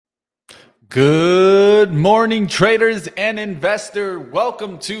Good morning, traders and investor.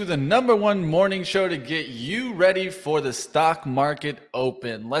 Welcome to the #1 morning show to get you ready for the stock market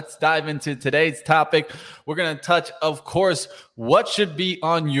open. Let's dive into today's topic. We're going to touch, of course, what should be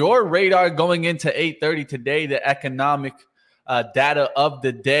on your radar going into 8:30 today, the economic data of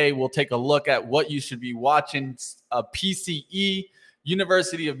the day. We'll take a look at what you should be watching, PCE,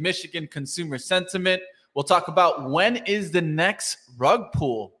 University of Michigan consumer sentiment. We'll talk about when is the next rug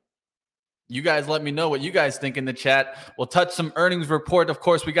pull. You guys let me know what you guys think in the chat. We'll touch some earnings report. Of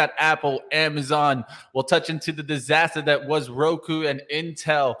course, we got Apple, Amazon. We'll touch into the disaster that was Roku and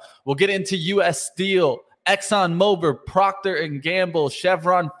Intel. We'll get into U.S. Steel, ExxonMobil, Procter & Gamble,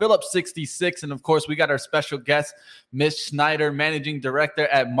 Chevron, Phillips 66. And of course, we got our special guest, Ms. Schneider, Managing Director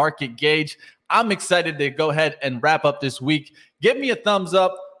at Market Gauge. I'm excited to go ahead and wrap up this week. Give me a thumbs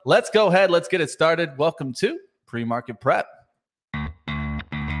up. Let's go ahead. Let's get it started. Welcome to Pre-Market Prep.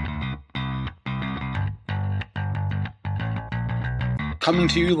 Coming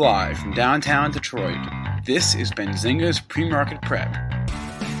to you live from downtown Detroit, this is Benzinga's Pre-Market Prep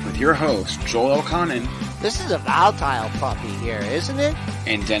with your host, Joel Elconin. This is a volatile puppy here, isn't it?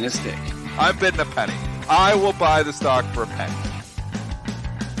 And Dennis Dick. I'm bidding a penny. I will buy the stock for a penny.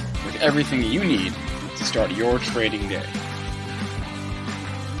 With everything you need to start your trading day.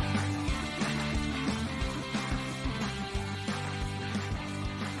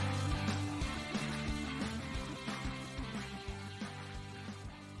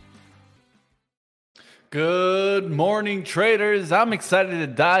 Good morning, traders. I'm excited to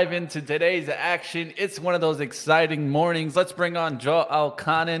dive into today's action. It's one of those exciting mornings. Let's bring on Joel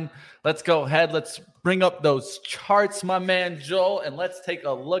Elconin. Let's go ahead. Let's bring up those charts, my man Joel, and let's take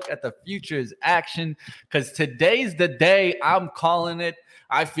a look at the futures action because today's the day. I'm calling it.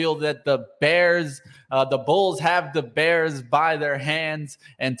 I feel that the Bulls have the Bears by their hands,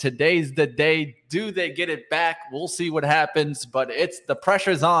 and today's the day. Do they get it back? We'll see what happens, but the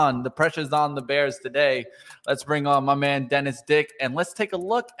pressure's on. The pressure's on the Bears today. Let's bring on my man Dennis Dick, and let's take a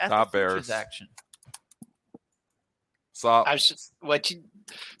look at the futures action. So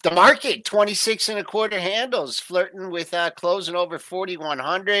the market 26.25 handles, flirting with closing over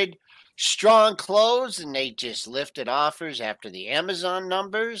 4,100. Strong close, and they just lifted offers after the Amazon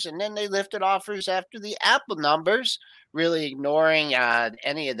numbers, and then they lifted offers after the Apple numbers, really ignoring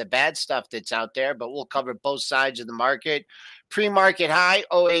any of the bad stuff that's out there, but we'll cover both sides of the market. Pre-market high,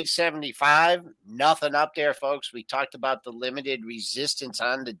 0875, nothing up there, folks. We talked about the limited resistance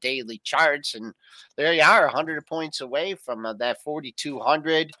on the daily charts, and there you are, 100 points away from that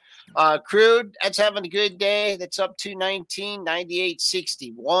 4,200. Crude, that's having a good day. That's up 219,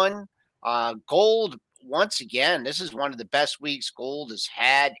 98.61. Gold, once again, this is one of the best weeks gold has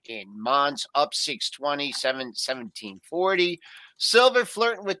had in months, up 620, 1740. Silver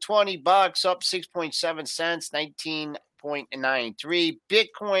flirting with $20, up 6.7 cents, 19.93.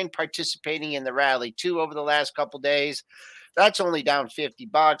 Bitcoin participating in the rally too over the last couple days. That's only down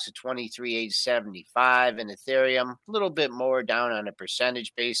 $50 at 23,875. And Ethereum, a little bit more down on a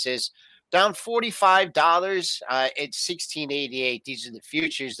percentage basis. Down $45 at 1688. These are the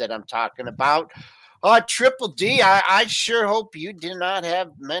futures that I'm talking about. Triple D, I sure hope you did not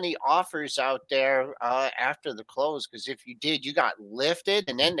have many offers out there after the close, because if you did, you got lifted,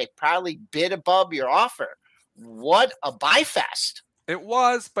 and then they probably bid above your offer. What a buy fest. It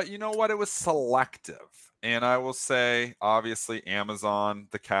was, but you know what? It was selective. And I will say, obviously, Amazon,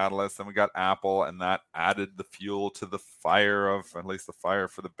 the catalyst, and we got Apple, and that added the fuel to the fire at least the fire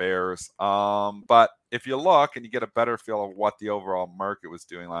for the Bears. But if you look and you get a better feel of what the overall market was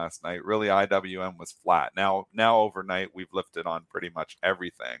doing last night, really IWM was flat. Now overnight, we've lifted on pretty much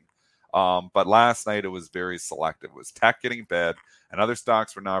everything. But last night, it was very selective. It was tech getting bid, and other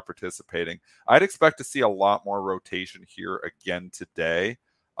stocks were not participating. I'd expect to see a lot more rotation here again today.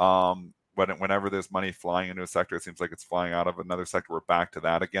 Whenever there's money flying into a sector, it seems like it's flying out of another sector. We're back to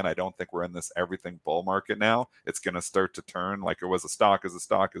that again. I don't think we're in this everything bull market now. It's going to start to turn like it was a stock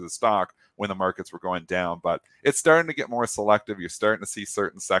when the markets were going down. But it's starting to get more selective. You're starting to see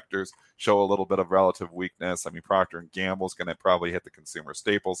certain sectors show a little bit of relative weakness. I mean, Procter & Gamble is going to probably hit the consumer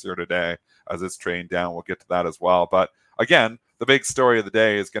staples here today as it's trading down. We'll get to that as well. But again, the big story of the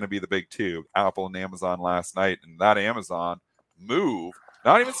day is going to be the big two, Apple and Amazon last night. And that Amazon move,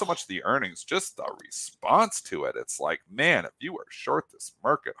 not even so much the earnings, just the response to it. It's like, man, if you are short this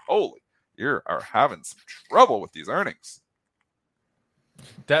market, you are having some trouble with these earnings.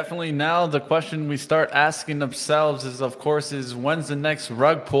 Definitely. Now the question we start asking ourselves is, of course, when's the next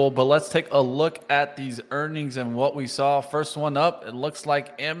rug pull? But let's take a look at these earnings and what we saw. First one up, it looks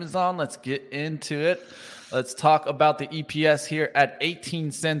like Amazon. Let's get into it. Let's talk about the EPS here at 18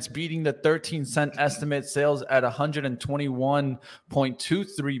 cents, beating the 13-cent estimate. Sales at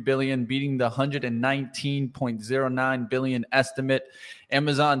 121.23 billion, beating the 119.09 billion estimate.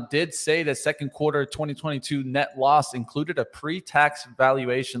 Amazon did say the second quarter 2022 net loss included a pre-tax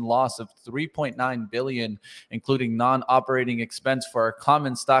valuation loss of 3.9 billion, including non-operating expense for a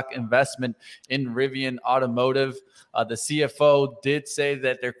common stock investment in Rivian Automotive. The CFO did say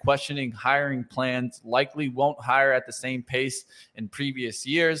that they're questioning hiring plans, likely won't hire at the same pace in previous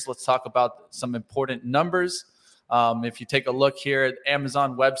years. Let's talk about some important numbers. If you take a look here,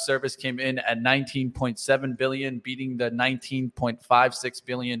 Amazon Web Service came in at 19.7 billion, beating the 19.56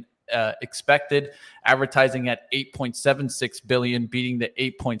 billion expected. Advertising at 8.76 billion, beating the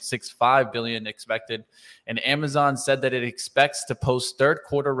 8.65 billion expected. And Amazon said that it expects to post third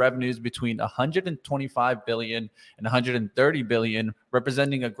quarter revenues between 125 billion and 130 billion,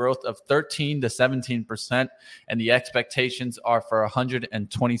 representing a growth of 13 to 17%. And the expectations are for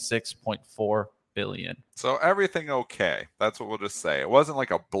 126.4 billion. So everything okay. That's what we'll just say. It wasn't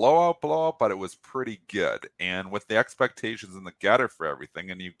like a blowout, but it was pretty good. And with the expectations and the getter for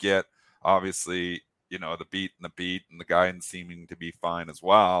everything, and you get obviously, the beat and the guidance seeming to be fine as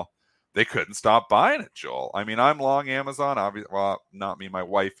well. They couldn't stop buying it, Joel. I mean, I'm long Amazon. Well, not me. My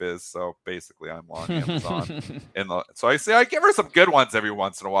wife is. So basically, I'm long Amazon. So I give her some good ones every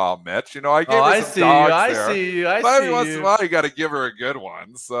once in a while, Mitch. I give her some dogs there. I see you. But every once in a while, you got to give her a good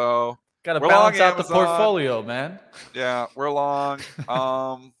one. So got to balance out the portfolio, man. Yeah, we're long.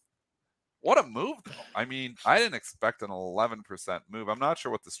 What a move, though. I mean, I didn't expect an 11% move. I'm not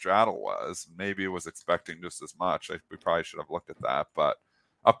sure what the straddle was. Maybe it was expecting just as much. We probably should have looked at that. But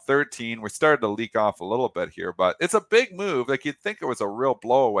up 13, we started to leak off a little bit here. But it's a big move. Like, you'd think it was a real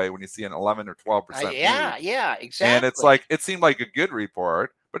blowaway when you see an 11 or 12% move. Yeah, exactly. And it's it seemed like a good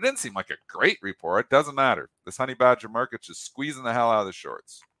report, but it didn't seem like a great report. Doesn't matter. This honey badger market's just squeezing the hell out of the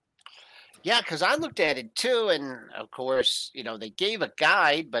shorts. Yeah, because I looked at it too, and of course, they gave a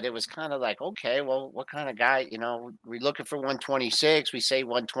guide, but it was kind of like, okay, well, what kind of guide? We're looking for 126. We say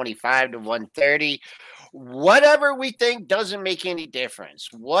 125 to 130. Whatever we think doesn't make any difference.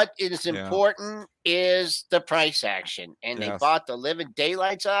 What is important is the price action, and they bought the living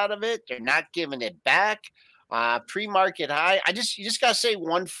daylights out of it. They're not giving it back. Pre-market high. You just gotta say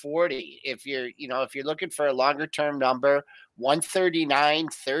 140 if you're looking for a longer term number.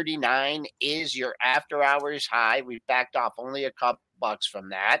 139.39 is your after hours high. We backed off only a couple bucks from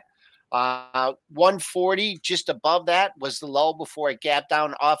that. 140 just above that was the low before it gapped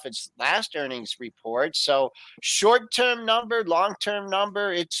down off its last earnings report. So short term number, long term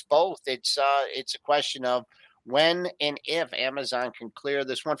number, it's both. It's a question of when and if Amazon can clear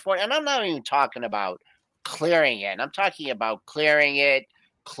this 140. And I'm not even talking about clearing it. I'm talking about clearing it,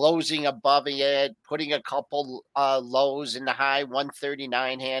 closing above it, putting a couple lows in the high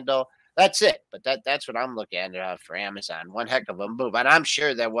 139 handle. That's it. But that's what I'm looking at for Amazon. One heck of a move. And I'm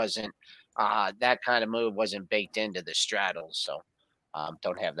sure there wasn't that kind of move wasn't baked into the straddle. So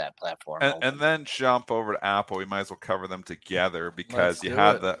don't have that platform. And then jump over to Apple. We might as well cover them together because you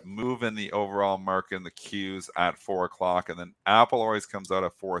had the move in the overall market and the Qs at 4:00. And then Apple always comes out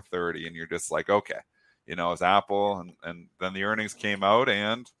at 4:30. And you're just like, okay. It's Apple, and then the earnings came out,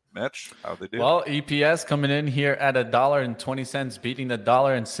 and Mitch, how'd they do? Well, EPS coming in here at $1.20, beating the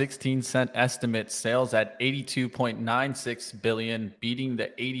 $1.16 estimate. Sales at 82.96 billion, beating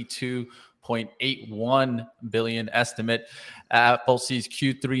the 82.81 billion estimate. Apple sees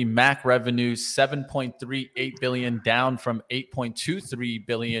Q3 Mac revenue 7.38 billion, down from 8.23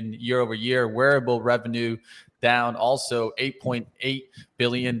 billion year over year. Wearable revenue down also 8.8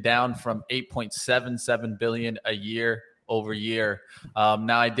 billion, down from 8.77 billion a year over year.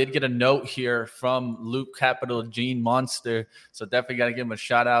 Now, I did get a note here from Loop Capital Gene Monster, so definitely got to give him a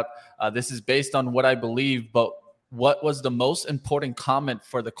shout out. This is based on what I believe, but what was the most important comment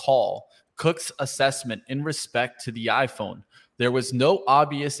for the call? Cook's assessment in respect to the iPhone. There was no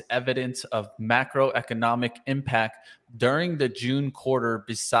obvious evidence of macroeconomic impact during the June quarter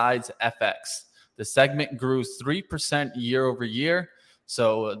besides FX. The segment grew 3% year over year.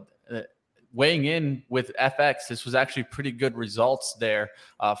 So weighing in with FX, this was actually pretty good results there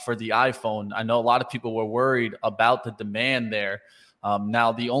for the iPhone. I know a lot of people were worried about the demand there.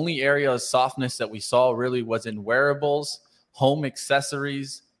 Now, the only area of softness that we saw really was in wearables. Home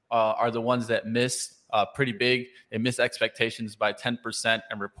accessories are the ones that missed pretty big. They missed expectations by 10%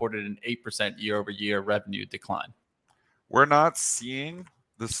 and reported an 8% year over year revenue decline. We're not seeing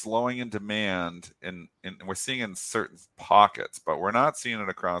the slowing in demand and we're seeing in certain pockets, but we're not seeing it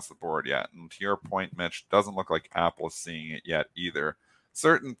across the board yet. And to your point, Mitch, doesn't look like Apple is seeing it yet either.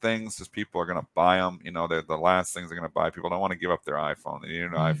 certain things, just people are going to buy them. They're the last things they're going to buy. People don't want to give up their iPhone. They need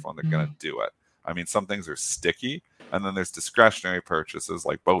an iPhone. They're going to do it. I mean, some things are sticky, and then there's discretionary purchases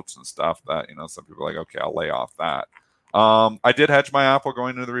like boats and stuff that, some people are like, okay, I'll lay off that. I did hedge my Apple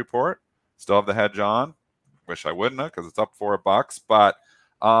going into the report. Still have the hedge on. Wish I wouldn't have because it's up $4, but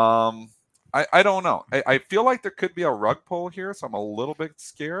I don't know. I feel like there could be a rug pull here, so I'm a little bit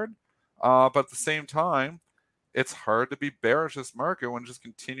scared. But at the same time, it's hard to be bearish this market when it just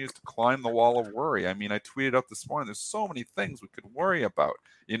continues to climb the wall of worry. I mean, I tweeted up this morning, there's so many things we could worry about,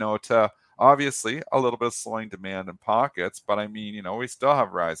 to obviously a little bit of slowing demand in pockets. But I mean, we still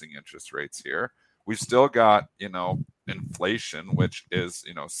have rising interest rates here. We've still got, inflation, which is,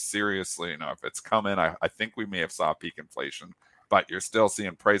 seriously, if it's coming, I think we may have saw peak inflation. But you're still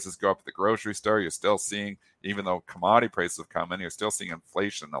seeing prices go up at the grocery store. You're still seeing, even though commodity prices have come in, you're still seeing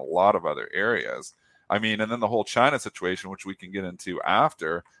inflation in a lot of other areas. I mean, and then the whole China situation, which we can get into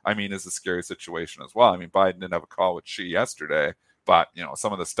after, I mean, is a scary situation as well. I mean, Biden didn't have a call with Xi yesterday, but,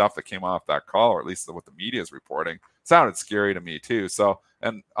 some of the stuff that came off that call, or at least what the media is reporting, sounded scary to me too. So,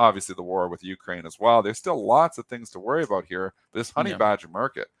 and obviously the war with Ukraine as well. There's still lots of things to worry about here. But this honey badger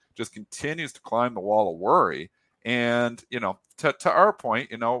market just continues to climb the wall of worry. And, to our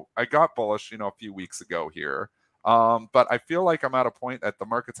point, I got bullish, a few weeks ago here. But I feel like I'm at a point that the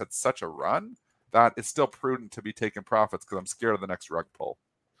market's had such a run that it's still prudent to be taking profits because I'm scared of the next rug pull.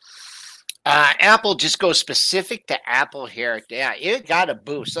 Apple, just go specific to Apple here. Yeah, it got a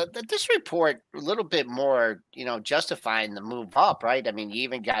boost. So this report a little bit more, justifying the move up, right? I mean, you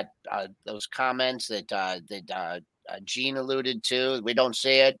even got those comments that Gene alluded to. We don't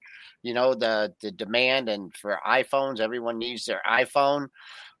see it, the demand, and for iPhones, everyone needs their iPhone.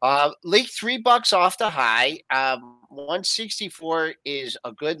 Leaked $3 off the high. 164 is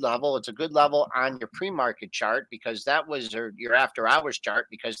a good level. It's a good level on your pre-market chart because that was your after hours chart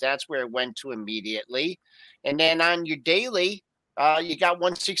because that's where it went to immediately. And then on your daily, you got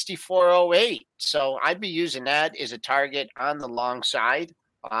 164.08. So I'd be using that as a target on the long side.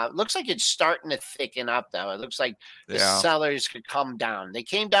 Looks like it's starting to thicken up, though. It looks like the sellers could come down. They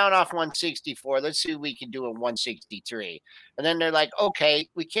came down off 164. Let's see what we can do in 163. And then they're like, okay,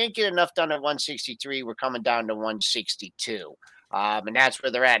 we can't get enough done at 163. We're coming down to 162. And that's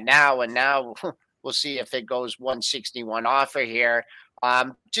where they're at now. And now we'll see if it goes 161 offer here.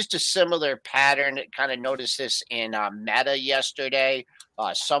 Just a similar pattern. Kind of noticed this in Meta yesterday.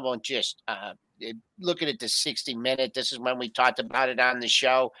 Someone just looking at the 60-minute, this is when we talked about it on the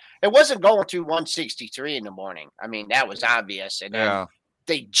show. It wasn't going through 163 in the morning. I mean, that was obvious. And then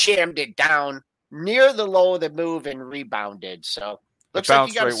they jammed it down near the low of the move and rebounded. So it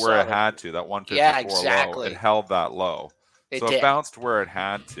bounced right where it had to, that 154 low. It held that low. It bounced where it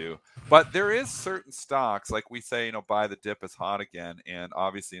had to. But there is certain stocks, like we say, buy the dip is hot again. And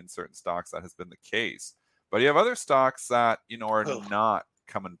obviously in certain stocks that has been the case. But you have other stocks that, are not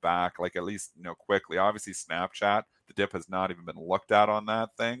coming back, like at least quickly. Obviously Snapchat, the dip has not even been looked at on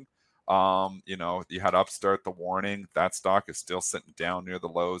that thing. You had Upstart, the warning, that stock is still sitting down near the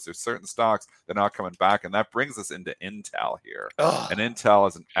lows. There's certain stocks that are not coming back, and that brings us into Intel here. And Intel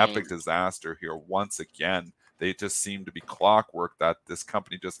is an epic disaster here once again. They just seem to be clockwork that this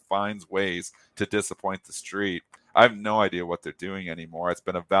company just finds ways to disappoint the street. I have no idea what they're doing anymore. It's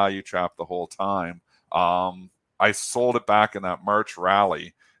been a value trap the whole time. I sold it back in that March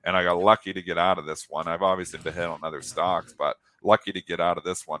rally, and I got lucky to get out of this one. I've obviously been hit on other stocks, but lucky to get out of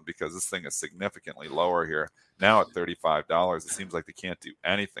this one because this thing is significantly lower here. Now at $35, it seems like they can't do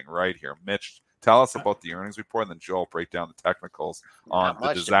anything right here. Mitch, tell us about the earnings report, and then Joel break down the technicals on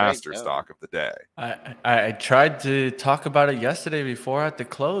the disaster stock of the day. I tried to talk about it yesterday before at the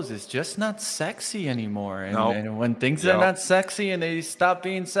close. It's just not sexy anymore. And when things are not sexy and they stop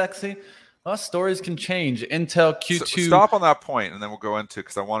being sexy, well, stories can change. Intel Q2. So stop on that point, and then we'll go into,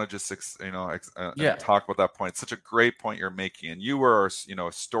 because I want to just talk about that point. It's such a great point you're making. And you were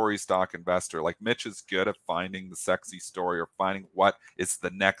a story stock investor. Like Mitch is good at finding the sexy story or finding what is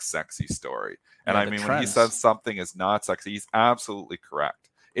the next sexy story. And I mean, when he says something is not sexy, he's absolutely correct.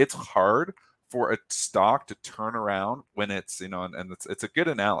 It's hard for a stock to turn around when it's, and it's a good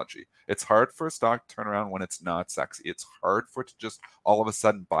analogy. It's hard for a stock to turn around when it's not sexy. It's hard for it to just all of a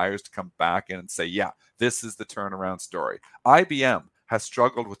sudden buyers to come back in and say, yeah, this is the turnaround story. IBM has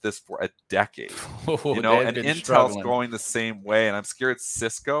struggled with this for a decade, and Intel's going the same way. And I'm scared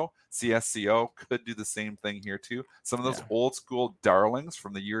Cisco, CSCO could do the same thing here too. Some of those old school darlings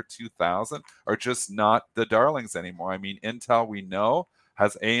from the year 2000 are just not the darlings anymore. I mean, Intel, we know,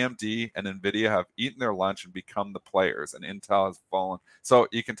 has AMD and NVIDIA have eaten their lunch and become the players, and Intel has fallen. So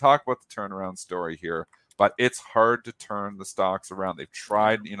you can talk about the turnaround story here, but it's hard to turn the stocks around. They've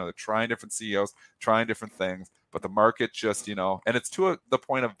tried, they're trying different CEOs, trying different things, but the market just, and it's to the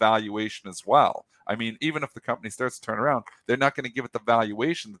point of valuation as well. I mean, even if the company starts to turn around, they're not going to give it the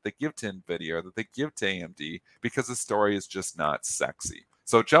valuation that they give to NVIDIA or that they give to AMD because the story is just not sexy.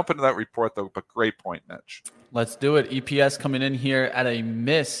 So jump into that report, though, but great point, Mitch. Let's do it. EPS coming in here at a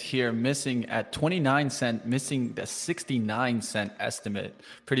miss here, missing at 29 cent, missing the 69 cent estimate.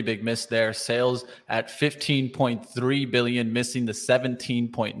 Pretty big miss there. Sales at 15.3 billion, missing the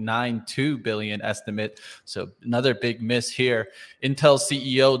 17.92 billion estimate. So another big miss here. Intel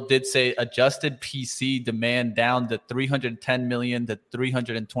CEO did say adjusted PC demand down to 310 million to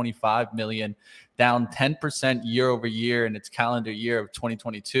 325 million. Down 10% year over year in its calendar year of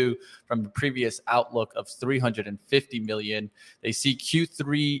 2022 from the previous outlook of 350 million. They see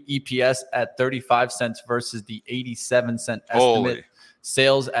Q3 EPS at 35 cents versus the 87 cent estimate.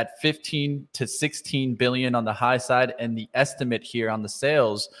 Sales at 15 to 16 billion on the high side, and the estimate here on the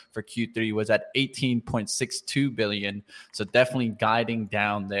sales for Q3 was at 18.62 billion. So definitely guiding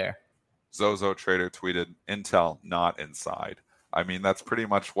down there. Zozo Trader tweeted, Intel not inside. I mean, that's pretty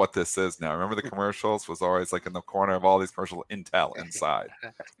much what this is now. Remember the commercials was always like in the corner of all these commercials, Intel inside.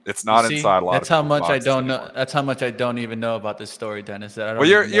 It's not inside a lot. That's how much I don't know. That's how much I don't even know about this story, Dennis. That I don't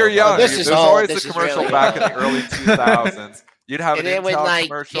you're young. There's always a commercial back in the early 2000s. You'd have an Intel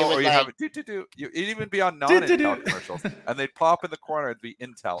commercial, or you'd have a You'd even be on non-Intel commercials, and they'd pop in the corner. It'd be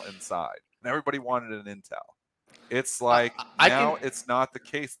Intel inside, and everybody wanted an Intel. It's like it's not the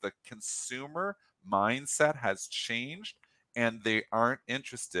case. The consumer mindset has changed, and they aren't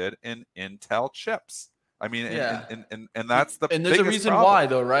interested in Intel chips. I mean, and that's the and there's a reason problem. why,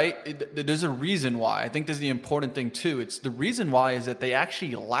 though, right? There's a reason why. I think there's the important thing too. It's the reason why is that they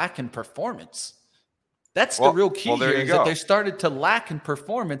actually lack in performance. That's the real key here is that they started to lack in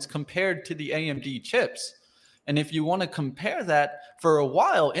performance compared to the AMD chips. And if you want to compare that, for a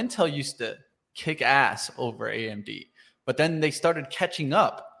while, Intel used to kick ass over AMD, but then they started catching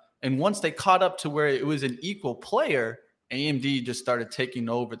up. And once they caught up to where it was an equal player, AMD just started taking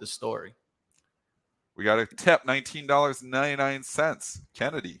over the story. We got a tip, $19.99.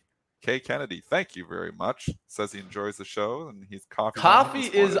 Kennedy. K. Kennedy, thank you very much. Says he enjoys the show and he's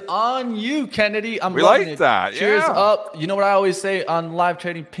coffee is on you, Kennedy. We like that. Cheers up. You know what I always say on live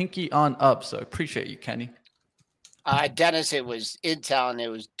trading, pinky on up. So I appreciate you, Kenny. Dennis, it was Intel and it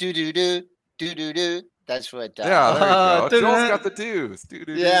was do. That's what. Yeah, there you go. Joel's got the do's.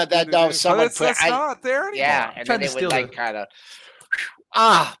 Yeah, someone put. That's not there anymore. Yeah, and then it would like kind of.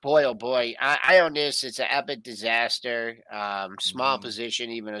 Boy, oh boy. I own this. It's an epic disaster. Small position,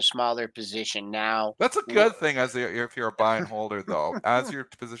 even a smaller position now. That's a good thing if you're a buy and holder, though. As your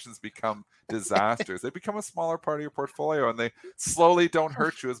positions become disasters, they become a smaller part of your portfolio, and they slowly don't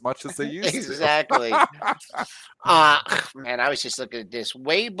hurt you as much as they used to. Exactly. Man, I was just looking at this.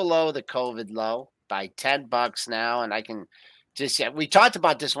 Way below the COVID low by $10 now, and I can just we talked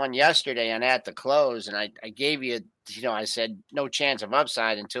about this one yesterday on At the Close, and I gave you, I said no chance of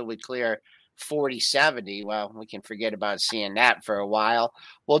upside until we clear 40.70. Well, we can forget about seeing that for a while.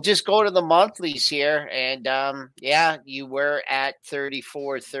 We'll just go to the monthlies here, and you were at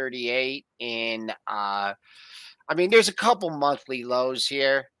 34.38, and there's a couple monthly lows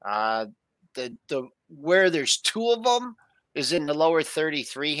here. The where there's two of them is in the lower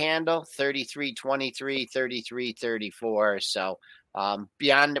 33 handle, 33.23, 33.34. So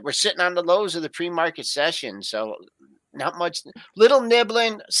beyond that, we're sitting on the lows of the pre-market session. So not much, little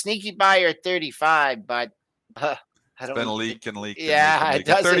nibbling, sneaky buyer at 35, but it's been leaking. Yeah, it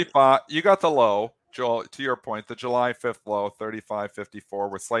does. 35. You got the low, Joel. To your point, the July 5th low,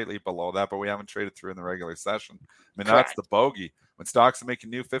 35.54. We're slightly below that, but we haven't traded through in the regular session. I mean, Correct. That's the bogey. When stocks are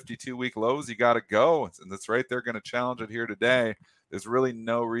making new 52-week lows, you got to go. And that's right. They're going to challenge it here today. There's really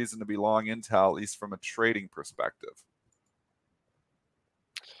no reason to be long Intel, at least from a trading perspective.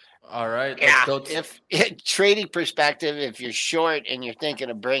 All right. Yeah. If trading perspective, if you're short and you're thinking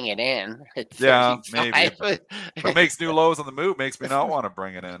of bringing it in, maybe. But it makes new lows on the move. Makes me not want to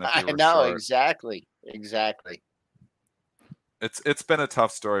bring it in. I know short. Exactly. It's been a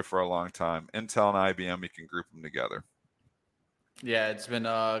tough story for a long time. Intel and IBM, you can group them together. Yeah, it's been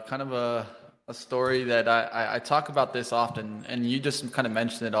kind of a story that I talk about this often, and you just kind of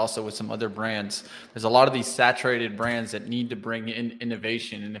mentioned it also with some other brands. There's a lot of these saturated brands that need to bring in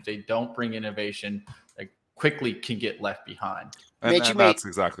innovation, and if they don't bring innovation, they quickly can get left behind. And that's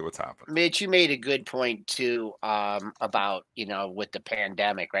exactly what's happened. Mitch, you made a good point too about with the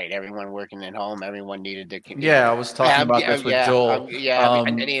pandemic, right? Everyone working at home, everyone needed to. I was talking about this with Joel. I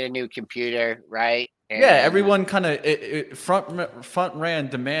need a new computer, right? And Yeah, everyone kind of front ran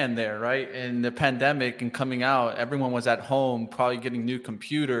demand there, right? In the pandemic and coming out, everyone was at home, probably getting new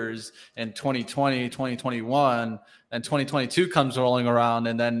computers in 2020, 2021, and 2022 comes rolling around,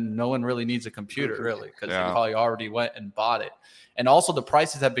 and then no one really needs a computer, really, because they probably already went and bought it. And also the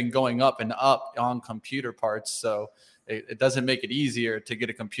prices have been going up and up on computer parts, so it doesn't make it easier to get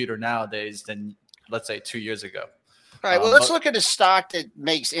a computer nowadays than, let's say, 2 years ago. All right, well, let's look at a stock that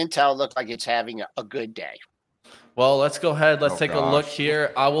makes Intel look like it's having a good day. Well, let's go ahead. Let's take a look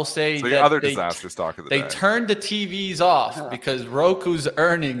here. I will say so that other disaster stock of the day. They turned the TVs off because Roku's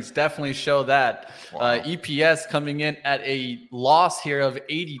earnings definitely show that. Wow. EPS coming in at a loss here of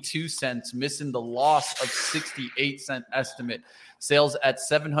 82 cents, missing the loss of 68-cent estimate. Sales at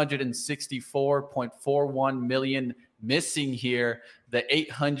 764.41 million, missing here the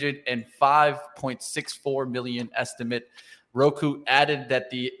 805.64 million estimate. Roku added that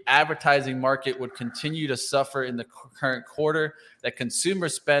the advertising market would continue to suffer in the current quarter, that consumer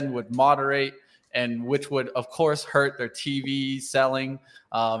spend would moderate, and which would, of course, hurt their TV selling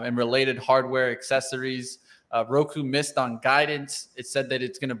and related hardware accessories. Roku missed on guidance. It said that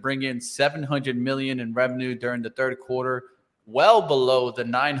it's going to bring in $700 million in revenue during the third quarter, well below the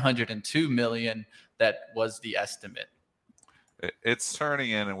 $902 million that was the estimate. It's turning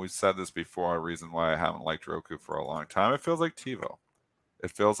in, and we've said this before, a reason why I haven't liked Roku for a long time. It feels like TiVo.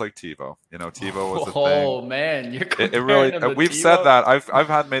 It feels like TiVo. You know, TiVo was a thing. Oh man, you're comparing it really. them to We've TiVo? said that.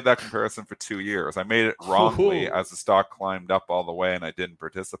 I've made that comparison for 2 years. I made it wrongly as the stock climbed up all the way, and I didn't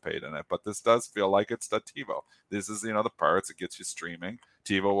participate in it. But this does feel like it's the TiVo. This is, the parts. It gets you streaming.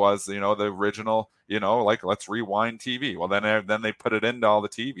 TiVo was, the original, like, let's rewind TV. Well, then they put it into all the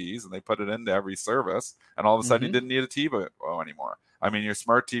TVs, and they put it into every service, and all of a sudden you didn't need a TiVo anymore. I mean, your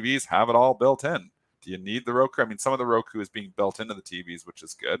smart TVs have it all built in. Do you need the Roku? I mean, some of the Roku is being built into the TVs, which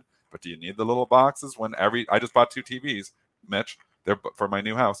is good, but do you need the little boxes I just bought 2 TVs, Mitch. They're for my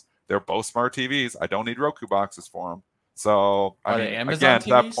new house. They're both smart TVs. I don't need Roku boxes for them. So, They Amazon TVs? To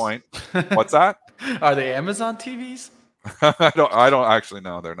that point, what's that? Are they Amazon TVs? I don't actually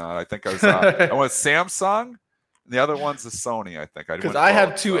know. They're not. I think I want Samsung. The other one's a Sony, I think. Because I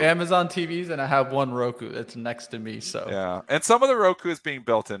have 2 Amazon TVs and I have 1 Roku that's next to me. So yeah, and some of the Roku is being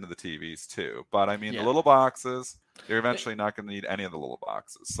built into the TVs too. But I mean, the little boxes, you're eventually not going to need any of the little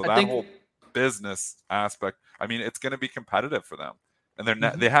boxes. So whole business aspect, I mean, it's going to be competitive for them, and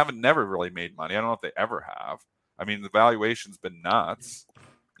they haven't never really made money. I don't know if they ever have. I mean, the valuation's been nuts.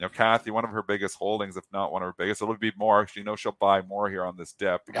 Kathy, one of her biggest holdings, if not one of her biggest, it'll be more. She'll buy more here on this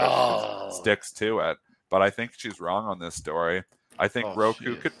dip because she sticks to it. But I think she's wrong on this story. I think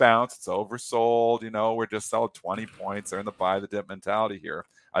Roku could bounce. It's oversold. We're just selling 20 points. They're in the buy the dip mentality here.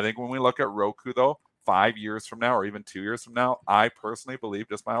 I think when we look at Roku, though, 5 years from now or even 2 years from now, I personally believe,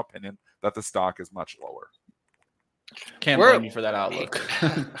 just my opinion, that the stock is much lower. Can't blame you for that outlook.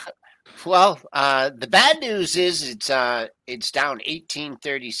 Well, the bad news is it's down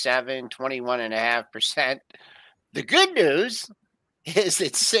 1837, 21.5%. The good news is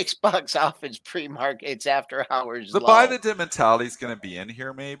it's $6 off its pre-market, its after hours. The buy the dip mentality is going to be in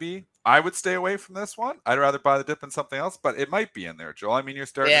here. Maybe I would stay away from this one. I'd rather buy the dip in something else, but it might be in there, Joel. I mean, you're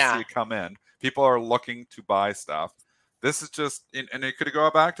starting to see it come in. People are looking to buy stuff. This is just, and it could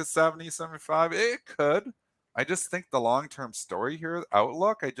go back to 70, 75. It could. I just think the long-term story here,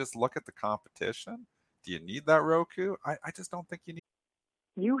 outlook, I just look at the competition. Do you need that Roku? I just don't think you need.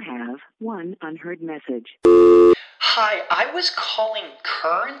 You have one unheard message. Hi, I was calling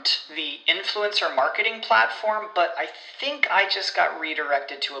Current, the influencer marketing platform, but I think I just got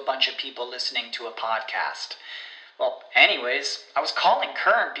redirected to a bunch of people listening to a podcast. Well, anyways, I was calling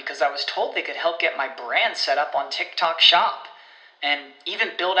Current because I was told they could help get my brand set up on TikTok Shop, and even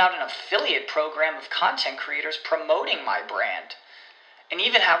build out an affiliate program of content creators promoting my brand, and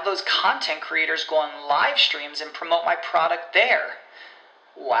even have those content creators go on live streams and promote my product there.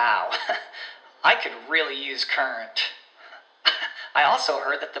 Wow, I could really use Current. I also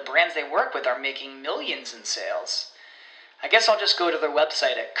heard that the brands they work with are making millions in sales. I guess I'll just go to their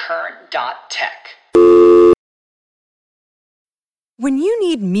website at current.tech. When you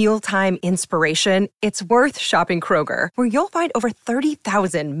need mealtime inspiration, it's worth shopping Kroger, where you'll find over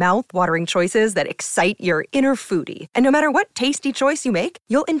 30,000 mouth-watering choices that excite your inner foodie. And no matter what tasty choice you make,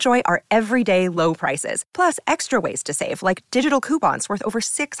 you'll enjoy our everyday low prices, plus extra ways to save, like digital coupons worth over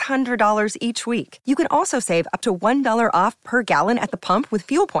 $600 each week. You can also save up to $1 off per gallon at the pump with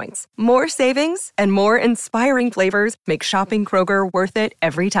fuel points. More savings and more inspiring flavors make shopping Kroger worth it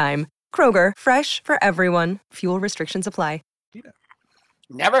every time. Kroger, fresh for everyone. Fuel restrictions apply.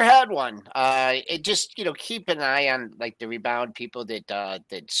 Never had one. It just, keep an eye on like the rebound people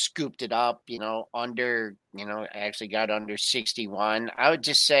that scooped it up, under, actually got under 61. I would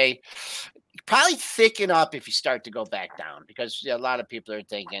just say probably thicken up if you start to go back down, because a lot of people are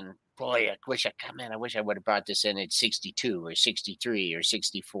thinking, boy, I wish I would have brought this in at 62 or 63 or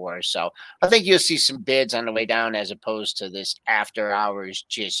 64. So I think you'll see some bids on the way down as opposed to this after hours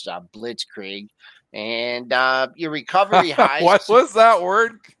just blitzkrieg. And your recovery highs. What was that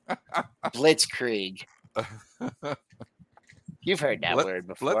word? Blitzkrieg. You've heard that word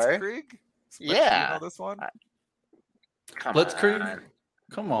before. Blitzkrieg? Yeah. You know this one? Blitzkrieg?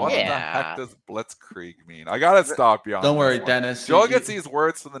 Come on. What the heck does blitzkrieg mean? I gotta stop you on Don't worry, one. Dennis. Joel gets these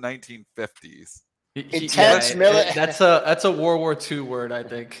words from the 1950s. Intense that's a World War II word, I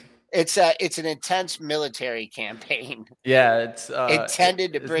think. It's an intense military campaign. Yeah, it's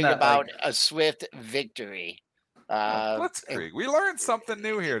intended to bring about a swift victory. Blitzkrieg. We learned something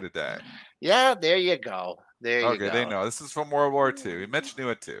new here today. Yeah, there you go. Okay, they know. This is from World War II. Mitch knew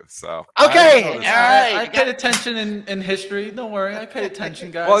it too. So okay, all right. I paid attention in history. Don't worry, I paid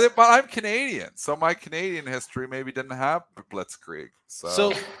attention, guys. Well, but I'm Canadian, so my Canadian history maybe didn't have Blitzkrieg.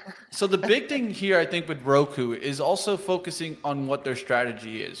 So the big thing here, I think, with Roku is also focusing on what their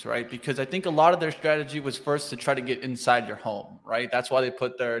strategy is, right? Because I think a lot of their strategy was first to try to get inside your home, right? That's why they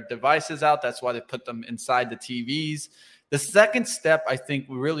put their devices out. That's why they put them inside the TVs. The second step, I think,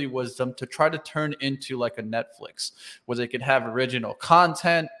 really was them to try to turn into like a Netflix, where they could have original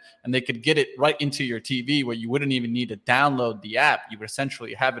content and they could get it right into your TV, where you wouldn't even need to download the app. You would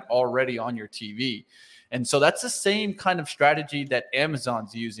essentially have it already on your TV. And so that's the same kind of strategy that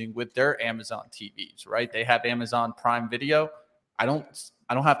Amazon's using with their Amazon TVs, right? They have Amazon Prime Video. I don't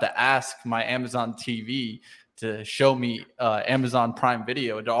have to ask my Amazon TV to show me Amazon Prime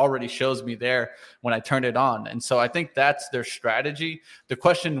Video. It already shows me there when I turn it on. And so I think that's their strategy. The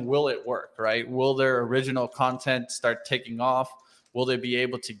question, will it work, right? Will their original content start taking off? Will they be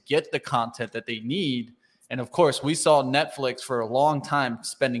able to get the content that they need? And of course, we saw Netflix for a long time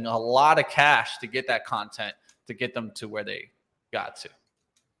spending a lot of cash to get that content, to get them to where they got to.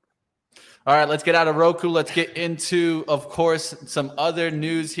 All right, let's get out of Roku. Let's get into, of course, some other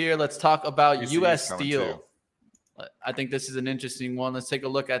news here. Let's talk about U.S. Steel. I think this is an interesting one. Let's take a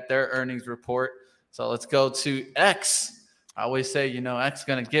look at their earnings report. So let's go to X. I always say, X is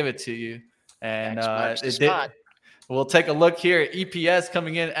going to give it to you. And we'll take a look here. EPS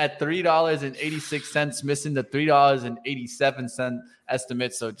coming in at $3.86, missing the $3.87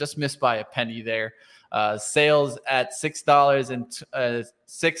 estimate. So just missed by a penny there. Sales at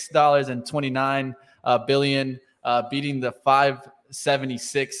 $6.29 billion, beating the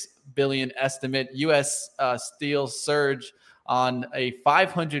 $576 billion estimate. U.S. Steel surge on a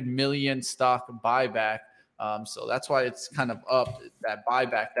 $500 million stock buyback. So that's why it's kind of up. That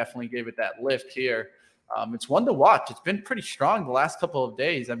buyback definitely gave it that lift here. It's one to watch. It's been pretty strong the last couple of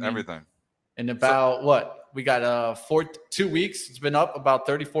days. I mean, everything. In about we got 2 weeks. It's been up about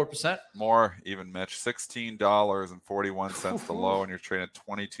 34%. More even, Mitch. $16.41 the low, and you're trading at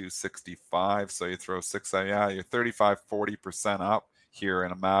 $22.65. So you throw you're 40% up here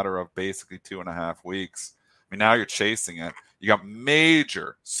in a matter of basically 2.5 weeks. I mean, now you're chasing it. You got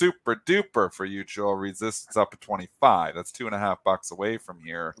major, super duper for you, Joel. Resistance up at 25. That's $2.50 away from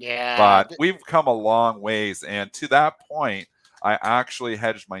here. Yeah. But we've come a long ways. And to that point, I actually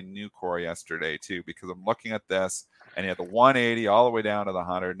hedged my new core yesterday too, because I'm looking at this and you had the 180 all the way down to the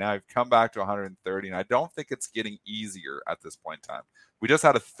 100. Now you've come back to 130, and I don't think it's getting easier at this point in time. We just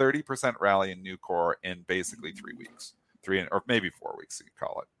had a 30% rally in new core in basically 3 weeks. 3 or maybe 4 weeks, you could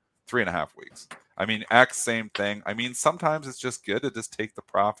call it. 3.5 weeks. I mean, X, same thing. I mean, sometimes it's just good to just take the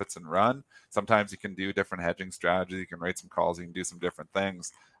profits and run. Sometimes you can do different hedging strategies. You can write some calls. You can do some different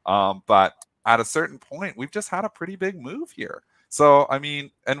things. But at a certain point, we've just had a pretty big move here. So, I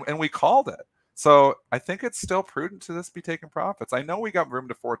mean, and we called it. So I think it's still prudent to just be taking profits. I know we got room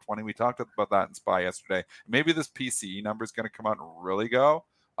to 420. We talked about that in SPY yesterday. Maybe this PCE number is going to come out and really go.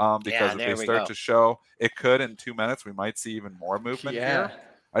 Because if they start to show, it could in 2 minutes, we might see even more movement here.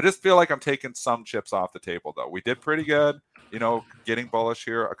 I just feel like I'm taking some chips off the table, though. We did pretty good, getting bullish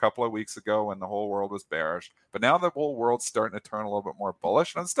here a couple of weeks ago when the whole world was bearish. But now the whole world's starting to turn a little bit more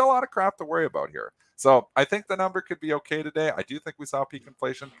bullish, and there's still a lot of crap to worry about here. So I think the number could be okay today. I do think we saw peak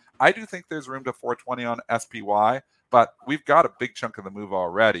inflation. I do think there's room to 420 on SPY, but we've got a big chunk of the move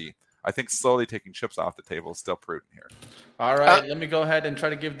already. I think slowly taking chips off the table is still prudent here. All right, let me go ahead and try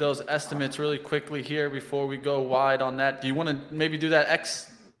to give those estimates really quickly here before we go wide on that. Do you want to maybe do that X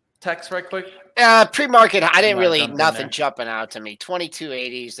text right quick? Pre-market, I didn't really, nothing jumping out to me.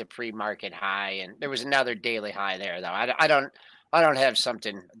 2280 is the pre-market high, and there was another daily high there, though. I I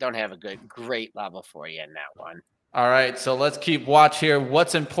don't have a great level for you in that one. All right, so let's keep watch here.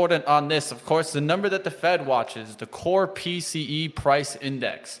 What's important on this? Of course, the number that the Fed watches, the core PCE price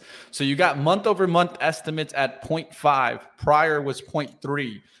index. So you got month over month estimates at 0.5. Prior was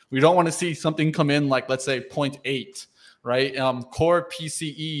 0.3. We don't want to see something come in like, let's say, 0.8, right? Core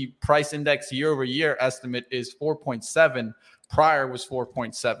PCE price index year over year estimate is 4.7. Prior was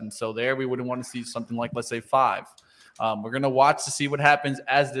 4.7. So there we wouldn't want to see something like, let's say, 5. We're going to watch to see what happens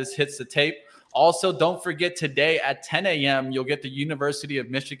as this hits the tape. Also, don't forget today at 10 a.m., you'll get the University of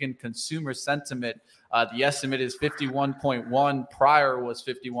Michigan consumer sentiment. The estimate is 51.1. Prior was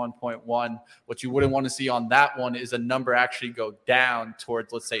 51.1. What you wouldn't want to see on that one is a number actually go down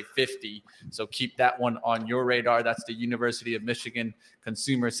towards, let's say, 50. So keep that one on your radar. That's the University of Michigan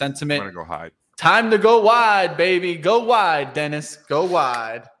consumer sentiment. I'm going to go hide. Time to go wide, baby. Go wide, Dennis. Go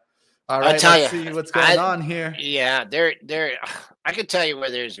wide. All right, let's see what's going on here. Yeah, I can tell you where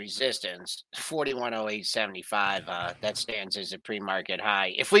there's resistance. 4108.75. That stands as a pre-market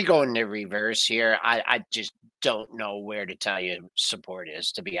high. If we go into reverse here, I just don't know where to tell you support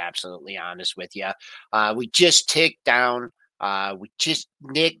is, to be absolutely honest with you. We just ticked down. We just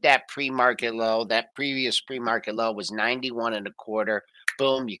nicked that pre-market low. That previous pre-market low was 91.25.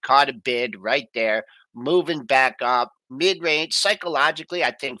 Boom, you caught a bid right there. Moving back up, mid-range. Psychologically,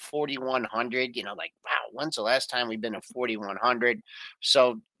 I think 4,100, like, wow, when's the last time we've been at 4,100?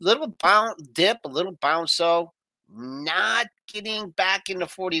 So little bounce, dip, a little bounce. So not getting back into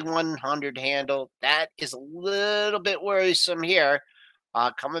 4,100 handle. That is a little bit worrisome here.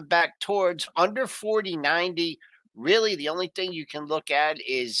 Coming back towards under 40.90. Really, the only thing you can look at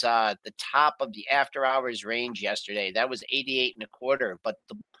is the top of the after hours range yesterday. That was 88.25. But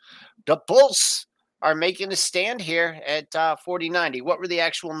the bulls are making a stand here at 40.90. What were the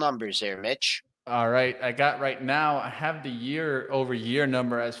actual numbers there, Mitch? All right. I got right now, I have the year over year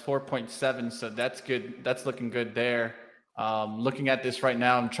number as 4.7. So that's good. That's looking good there. Looking at this right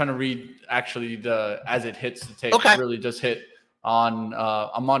now, I'm trying to read actually as it hits the tape. Okay. It really just hit on,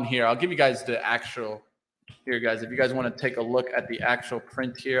 I'm on here. I'll give you guys the actual here, guys. If you guys want to take a look at the actual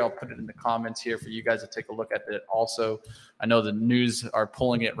print here, I'll put it in the comments here for you guys to take a look at it also. I know the news are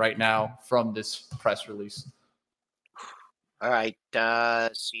pulling it right now from this press release. All right. There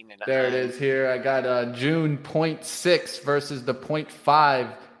it is here. I got June 0.6 versus the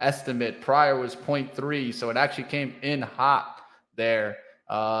 0.5 estimate. Prior was 0.3. So it actually came in hot there,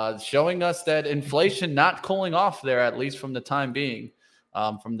 showing us that inflation not cooling off there, at least from the time being,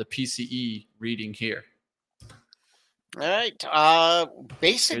 from the PCE reading here. All right.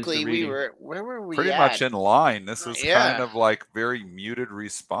 Basically, where were we pretty at? much in line. This is kind of like very muted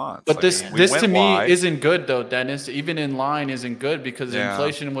response. But this to me isn't good, though, Dennis. Even in line isn't good because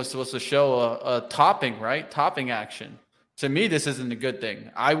inflation was supposed to show a topping, right? Topping action. To me, this isn't a good thing.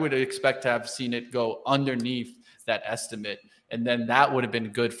 I would expect to have seen it go underneath that estimate, and then that would have been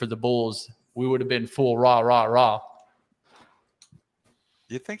good for the bulls. We would have been full rah.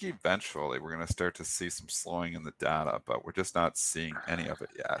 You think eventually we're going to start to see some slowing in the data, but we're just not seeing any of it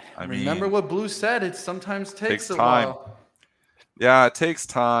yet. Remember what Blue said, it sometimes takes a time. while. Yeah, it takes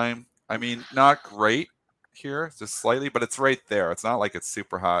time. I mean, not great here, just slightly, but it's right there. It's not like it's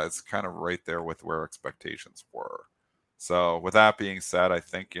super high. It's kind of right there with where expectations were. So with that being said, I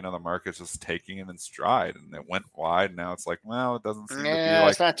think, the market's just taking it in stride, and it went wide. Now it's like, well, it doesn't seem to be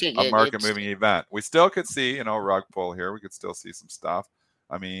like a market moving event. We still could see, a rug pull here. We could still see some stuff.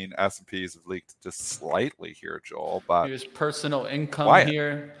 I mean, S&Ps have leaked just slightly here, Joel. But here's personal income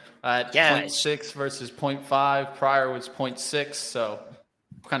here at 0.6 versus 0.5. Prior was 0.6, so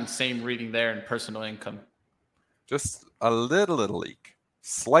kind of same reading there in personal income. Just a little leak,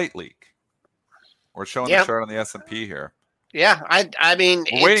 slight leak. We're showing the chart on the S&P here. Yeah, I mean,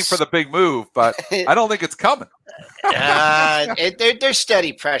 we're waiting for the big move, but I don't think it's coming. There's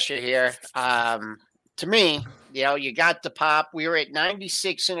steady pressure here. To me, you got the pop. We were at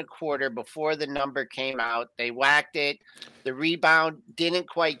 96.25 before the number came out. They whacked it. The rebound didn't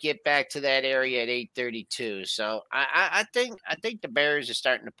quite get back to that area at 832. So I think the bears are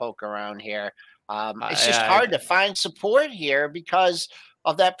starting to poke around here. It's just hard to find support here because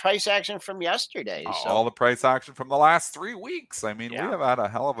of that price action from yesterday. All the price action from the last 3 weeks. I mean, we have had a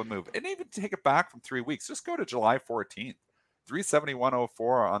hell of a move. And even take it back from 3 weeks, just go to July 14th.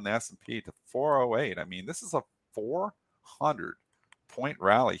 371.04 on the S&P to 408. I mean, this is a 400-point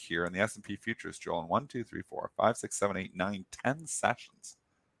rally here in the S&P futures, Joel, in 1, 2, 3, 4, 5, 6, 7, 8, 9, 10 sessions.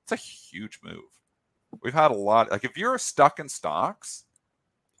 It's a huge move. We've had a lot. Like, if you're stuck in stocks,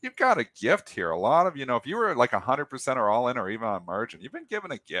 you've got a gift here. A lot of, if you were like 100% or all in or even on margin, you've been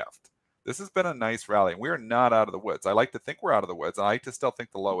given a gift. This has been a nice rally, and we are not out of the woods. I like to think we're out of the woods. I like to still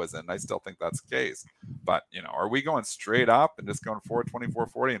think the low is in. I still think that's the case. But, are we going straight up and just going 420,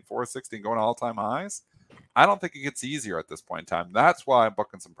 440, and 460 and going all-time highs? I don't think it gets easier at this point in time. That's why I'm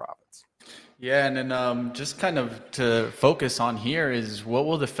booking some profits. Yeah, and then just kind of to focus on here is what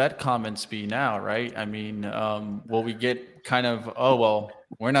will the Fed comments be now, right? I mean, will we get kind of,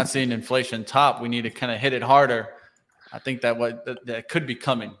 we're not seeing inflation top. We need to kind of hit it harder. I think that could be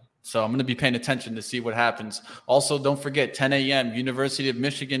coming. So I'm going to be paying attention to see what happens. Also, don't forget 10 a.m. University of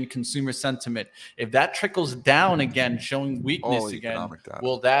Michigan consumer sentiment. If that trickles down again, showing weakness again,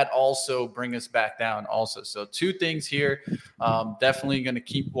 will that also bring us back down also? So two things here. Definitely going to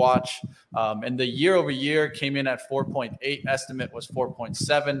keep watch. And the year over year came in at 4.8. Estimate was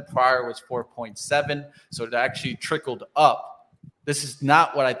 4.7. Prior was 4.7. So it actually trickled up. This is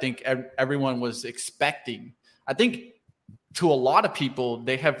not what I think everyone was expecting. I think to a lot of people,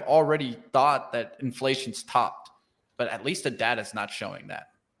 they have already thought that inflation's topped, but at least the data is not showing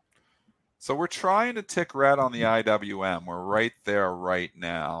that. So we're trying to tick red on the IWM. We're right there right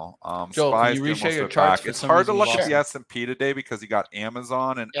now. Joel, can you reshare your charts? It's hard to look at the S&P today because you got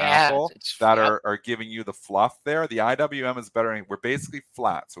Amazon and Apple that are giving you the fluff there. The IWM is better. We're basically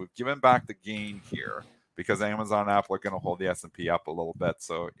flat. So we've given back the gain here, because Amazon and Apple are going to hold the S&P up a little bit.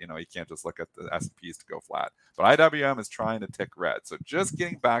 So, you can't just look at the S&Ps to go flat. But IWM is trying to tick red. So just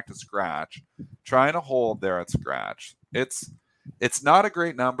getting back to scratch, trying to hold there at scratch. It's not a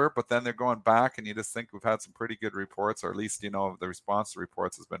great number, but then they're going back, and you just think we've had some pretty good reports, or at least, the response to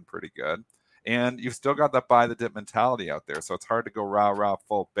reports has been pretty good. And you've still got that buy the dip mentality out there. So it's hard to go rah,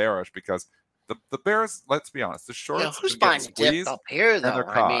 full bearish, because the bears, let's be honest, the shorts who's buying the dip up here, though?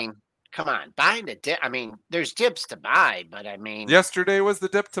 I mean, come on, buying the dip. I mean, there's dips to buy, but I mean, yesterday was the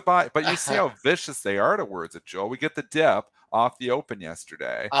dip to buy. But you see how vicious they are towards it, Joe. We get the dip off the open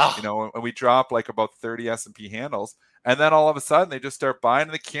yesterday, and we drop like about 30 S&P handles, and then all of a sudden they just start buying,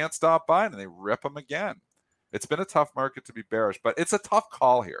 and they can't stop buying, and they rip them again. It's been a tough market to be bearish, but it's a tough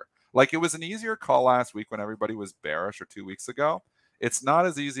call here. Like, it was an easier call last week when everybody was bearish, or 2 weeks ago. It's not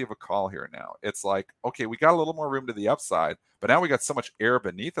as easy of a call here now. It's like, okay, we got a little more room to the upside, but now we got so much air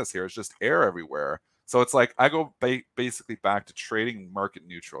beneath us here. It's just air everywhere. So it's like I go basically back to trading market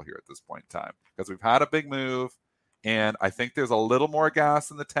neutral here at this point in time, because we've had a big move, and I think there's a little more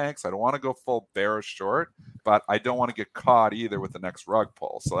gas in the tank. So I don't want to go full bearish short, but I don't want to get caught either with the next rug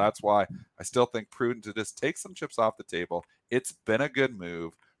pull. So that's why I still think prudent to just take some chips off the table. It's been a good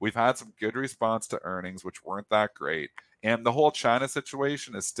move. We've had some good response to earnings, which weren't that great. And the whole China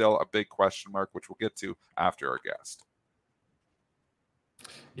situation is still a big question mark, which we'll get to after our guest.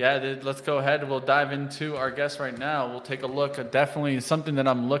 Yeah, let's go ahead. We'll dive into our guest right now. We'll take a look at definitely something that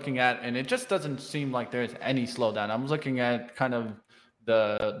I'm looking at, and it just doesn't seem like there's any slowdown. I'm looking at kind of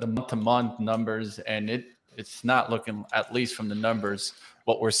the month-to-month numbers, and it's not looking, at least from the numbers,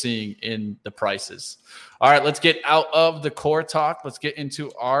 what we're seeing in the prices. All right, let's get out of the core talk. Let's get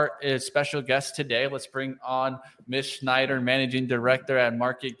into our special guest today. Let's bring on Mish Schneider, Managing Director at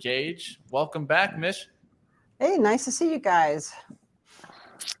Market Gauge. Welcome back, Mish. Hey, nice to see you guys.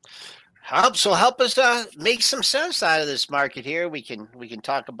 Help us make some sense out of this market here. We can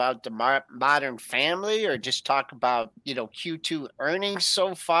talk about the Modern Family, or just talk about Q2 earnings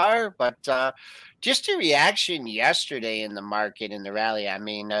so far. But just a reaction yesterday in the market, in the rally. I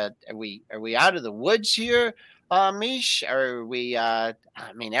mean, are we out of the woods here, Mish? Or are we? I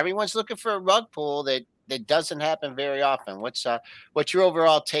mean, everyone's looking for a rug pull that doesn't happen very often. What's your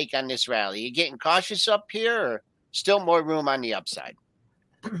overall take on this rally? You getting cautious up here, or still more room on the upside?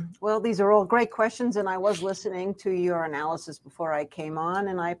 Well, these are all great questions, and I was listening to your analysis before I came on,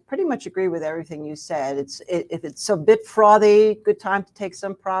 and I pretty much agree with everything you said. If it's a bit frothy, good time to take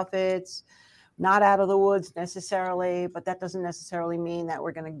some profits. Not out of the woods necessarily, but that doesn't necessarily mean that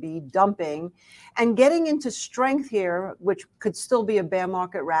we're going to be dumping. And getting into strength here, which could still be a bear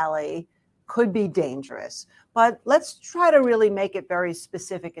market rally, could be dangerous. But let's try to really make it very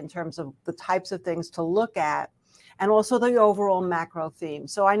specific in terms of the types of things to look at, and also the overall macro theme.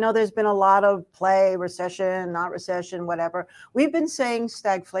 So I know there's been a lot of play, recession, not recession, whatever. We've been saying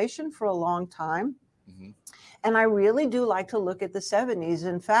stagflation for a long time. Mm-hmm. And I really do like to look at the 70s.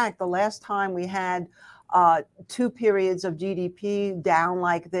 In fact, the last time we had 2 periods of GDP down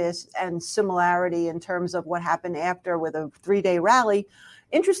like this, and similarity in terms of what happened after with a 3-day rally,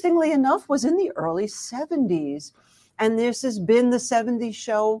 interestingly enough, was in the early 70s. And this has been the 70s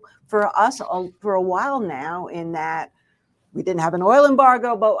show for us for a while now, in that we didn't have an oil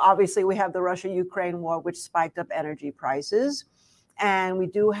embargo, but obviously we have the Russia-Ukraine war, which spiked up energy prices. And we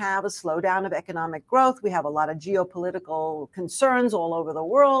do have a slowdown of economic growth. We have a lot of geopolitical concerns all over the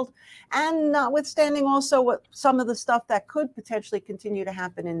world. And notwithstanding also what some of the stuff that could potentially continue to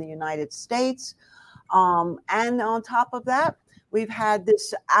happen in the United States. And on top of that, we've had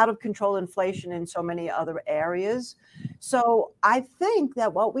this out of control inflation in so many other areas. So I think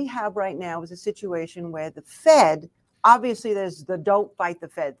that what we have right now is a situation where the Fed, obviously there's the don't fight the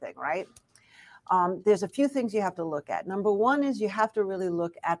Fed thing, right? There's a few things you have to look at. Number one is you have to really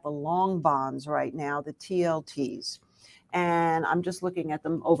look at the long bonds right now, the TLTs. And I'm just looking at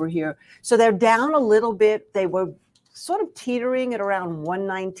them over here. So they're down a little bit. They were sort of teetering at around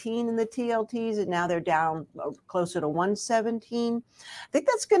 119 in the TLTs, and now they're down closer to 117. I think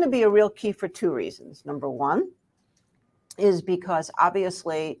that's going to be a real key for two reasons. Number one is because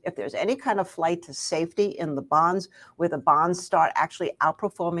obviously if there's any kind of flight to safety in the bonds, where the bonds start actually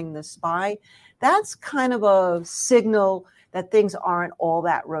outperforming the SPY, that's kind of a signal that things aren't all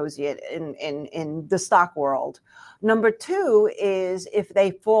that rosy in the stock world. Number two is if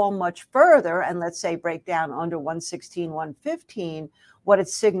they fall much further and let's say break down under 116, 115, what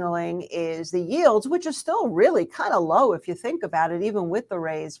it's signaling is the yields, which are still really kind of low if you think about it, even with the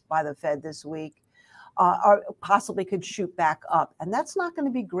raise by the Fed this week, are possibly could shoot back up. And that's not going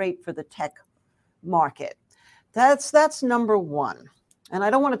to be great for the tech market. That's number one. And I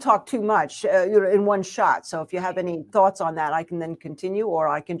don't want to talk too much in one shot. So if you have any thoughts on that, I can then continue, or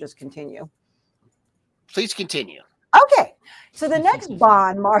I can just continue. Please continue. Okay. So the next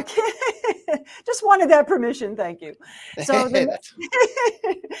bond market, just wanted that permission. Thank you. So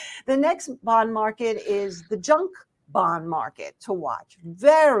the next bond market is the junk bond market to watch.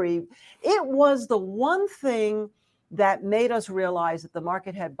 It was the one thing that made us realize that the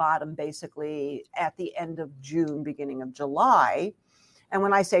market had bottomed basically at the end of June, beginning of July. And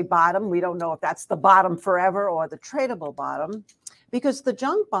when I say bottom, we don't know if that's the bottom forever or the tradable bottom, because the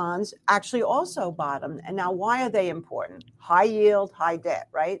junk bonds actually also bottomed. And now why are they important? High yield, high debt,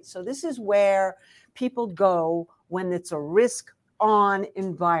 right? So this is where people go when it's a risk on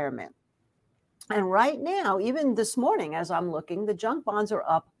environment. And right now, even this morning, as I'm looking, the junk bonds are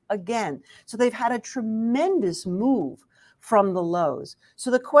up again. So they've had a tremendous move from the lows.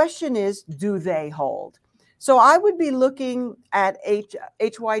 So the question is, do they hold? So I would be looking at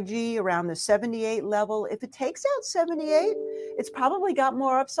HYG around the 78 level. If it takes out 78, it's probably got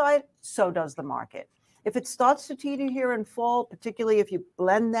more upside. So does the market. If it starts to teeter here and fall, particularly if you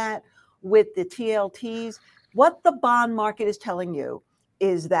blend that with the TLTs, what the bond market is telling you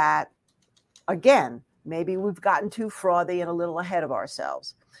is that, again, maybe we've gotten too frothy and a little ahead of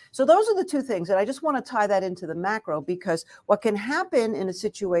ourselves. So those are the two things. And I just want to tie that into the macro, because what can happen in a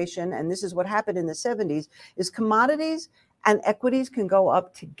situation, and this is what happened in the 70s, is commodities and equities can go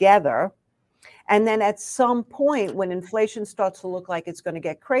up together. And then at some point when inflation starts to look like it's going to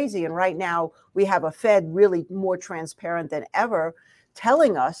get crazy, and right now we have a Fed really more transparent than ever,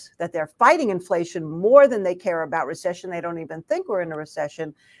 telling us that they're fighting inflation more than they care about recession. They don't even think we're in a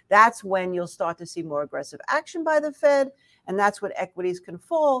recession. That's when you'll start to see more aggressive action by the Fed. And that's when equities can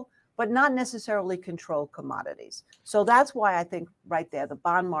fall, but not necessarily control commodities. So that's why I think right there, the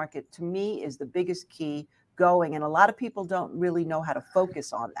bond market to me is the biggest key going. And a lot of people don't really know how to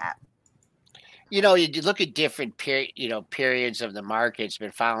focus on that. You know, you look at different periods of the market. It's been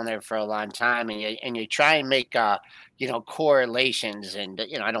following there for a long time, and you try and make correlations. And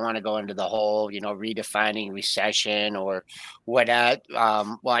I don't want to go into the whole redefining recession or whatnot.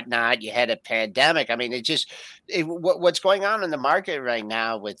 You had a pandemic. I mean, what's going on in the market right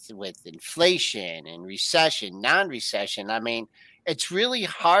now with inflation and recession, non-recession. I mean, it's really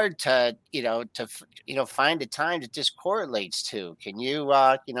hard to find a time that this correlates to. Can you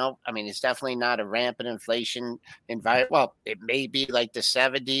I mean, it's definitely not a rampant inflation environment. Well, it may be like the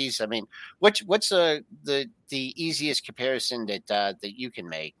 70s. I mean, what's the easiest comparison that you can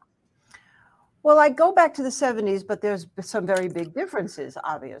make? Well, I go back to the 70s, but there's some very big differences,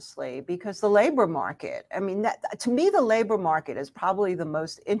 obviously, because the labor market, I mean, to me, the labor market is probably the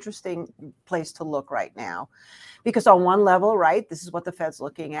most interesting place to look right now. Because on one level, right, this is what the Fed's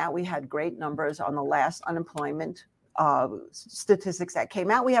looking at. We had great numbers on the last unemployment statistics that came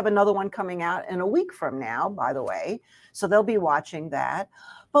out. We have another one coming out in a week from now, by the way. So they'll be watching that.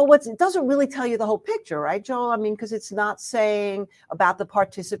 But it doesn't really tell you the whole picture, right, Joel? I mean, because it's not saying about the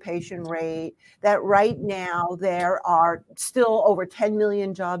participation rate, that right now there are still over 10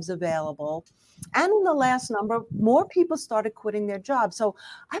 million jobs available. And in the last number, more people started quitting their jobs. So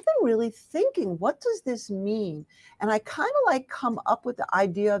I've been really thinking, what does this mean? And I kind of come up with the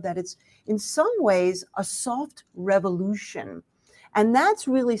idea that it's in some ways a soft revolution. And that's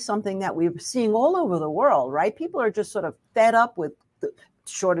really something that we're seeing all over the world, right? People are just sort of fed up with the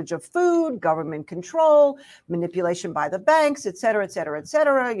shortage of food, government control, manipulation by the banks, et cetera, et cetera, et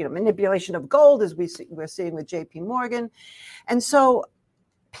cetera, manipulation of gold, as we're seeing with JP Morgan. And so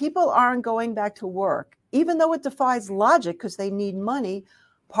people aren't going back to work, even though it defies logic because they need money,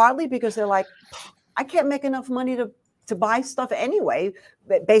 partly because they're like, I can't make enough money to buy stuff anyway,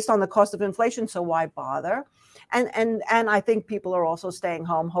 based on the cost of inflation, so why bother? And I think people are also staying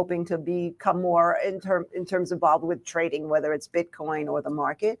home, hoping to become more in terms involved with trading, whether it's Bitcoin or the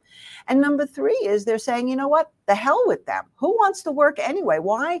market. And number three is they're saying, you know what, the hell with them. Who wants to work anyway?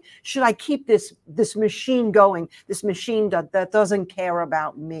 Why should I keep this machine going, this machine that doesn't care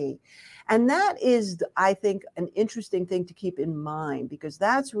about me? And that is, I think, an interesting thing to keep in mind, because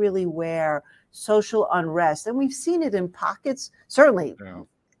that's really where social unrest, and we've seen it in pockets, certainly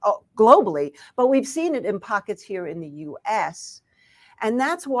globally, but we've seen it in pockets here in the US. And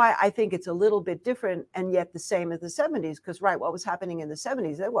that's why I think it's a little bit different and yet the same as the 70s, because, right, what was happening in the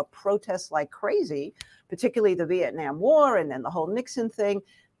 70s, there were protests like crazy, particularly the Vietnam War and then the whole Nixon thing.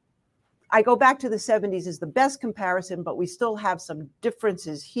 I go back to the 70s as the best comparison, but we still have some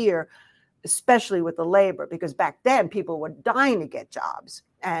differences here, especially with the labor, because back then people were dying to get jobs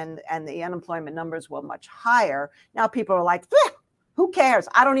and the unemployment numbers were much higher. Now people are like, who cares?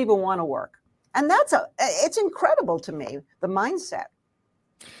 I don't even want to work. And it's incredible to me, the mindset.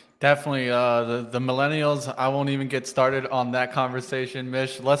 Definitely. The millennials, I won't even get started on that conversation,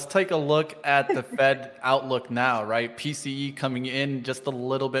 Mish. Let's take a look at the Fed outlook now, right? PCE coming in just a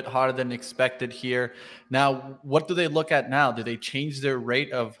little bit harder than expected here. Now, what do they look at now? Do they change their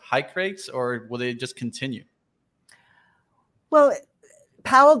rate of hike rates, or will they just continue? Well,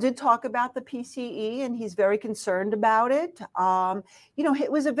 Powell did talk about the PCE, and he's very concerned about it.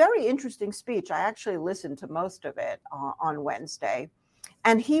 It was a very interesting speech. I actually listened to most of it on Wednesday.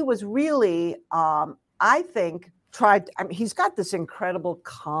 And he was really, I think, he's got this incredible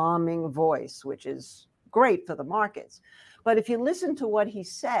calming voice, which is great for the markets. But if you listen to what he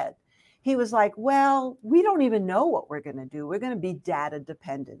said, he was like, well, we don't even know what we're going to do. We're going to be data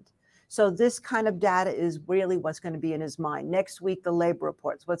dependent. So this kind of data is really what's going to be in his mind. Next week, the labor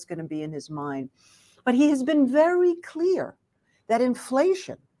reports, what's going to be in his mind. But he has been very clear that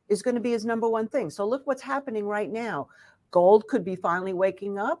inflation is going to be his number one thing. So look what's happening right now. Gold could be finally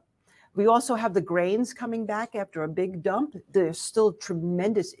waking up. We also have the grains coming back after a big dump. There's still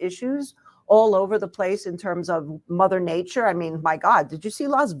tremendous issues all over the place in terms of Mother Nature. I mean, my God, did you see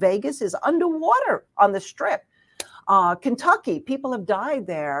Las Vegas is underwater on the Strip? Kentucky, people have died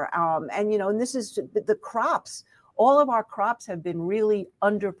there. And this is the crops. All of our crops have been really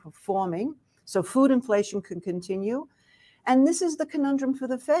underperforming. So food inflation can continue. And this is the conundrum for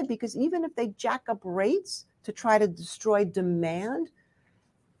the Fed, because even if they jack up rates to try to destroy demand,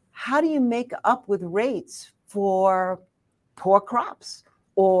 how do you make up with rates for poor crops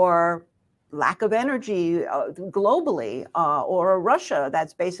or lack of energy globally, or Russia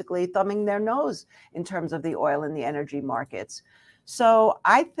that's basically thumbing their nose in terms of the oil and the energy markets? So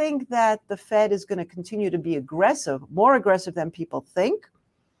I think that the Fed is going to continue to be aggressive, more aggressive than people think,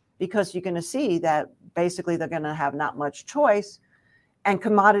 because you're going to see that basically they're going to have not much choice, and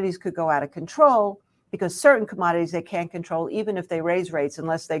commodities could go out of control, because certain commodities they can't control even if they raise rates,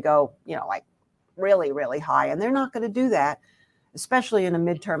 unless they go, like really, really high. And they're not going to do that, especially in a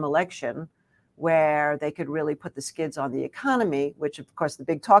midterm election where they could really put the skids on the economy, which, of course, the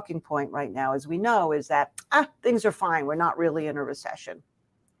big talking point right now, as we know, is that things are fine. We're not really in a recession.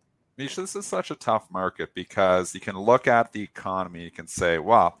 Misha, this is such a tough market because you can look at the economy, you can say,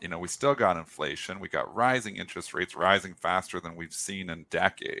 well, we still got inflation. We got rising interest rates, rising faster than we've seen in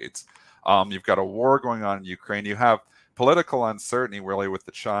decades. You've got a war going on in Ukraine. You have political uncertainty really with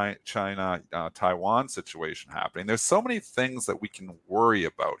the China-Taiwan situation happening. There's so many things that we can worry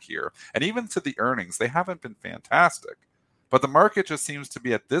about here. And even to the earnings, they haven't been fantastic. But the market just seems to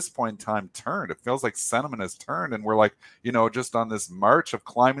be at this point in time turned. It feels like sentiment has turned, and we're like, just on this march of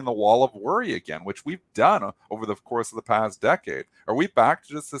climbing the wall of worry again, which we've done over the course of the past decade. Are we back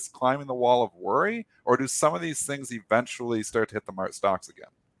to just this climbing the wall of worry, or do some of these things eventually start to hit the stocks again?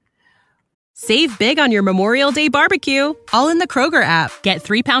 Save big on your Memorial Day barbecue, all in the Kroger app. Get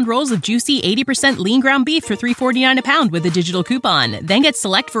 3-pound rolls of juicy 80% lean ground beef for $3.49 a pound with a digital coupon. Then get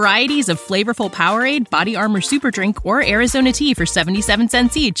select varieties of flavorful Powerade, Body Armor Super Drink, or Arizona tea for 77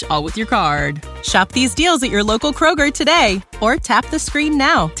 cents each, all with your card. Shop these deals at your local Kroger today, or tap the screen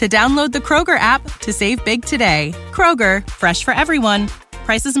now to download the Kroger app to save big today. Kroger, fresh for everyone.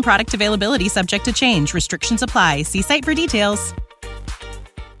 Prices and product availability subject to change. Restrictions apply. See site for details.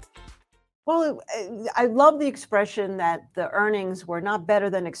 Well, I love the expression that the earnings were not better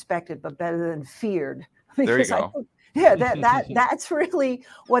than expected, but better than feared. There you go. Yeah, that's really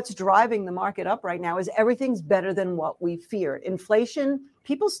what's driving the market up right now is everything's better than what we feared. Inflation,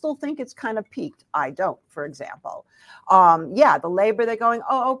 people still think it's kind of peaked. I don't, for example. The labor, they're going,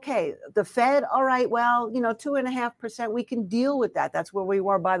 oh, okay. The Fed, all right, well, 2.5%, we can deal with that. That's where we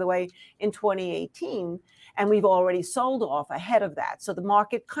were, by the way, in 2018. And we've already sold off ahead of that. So the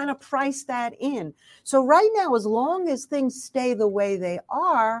market kind of priced that in. So right now, as long as things stay the way they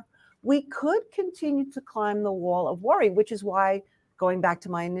are, we could continue to climb the wall of worry, which is why, going back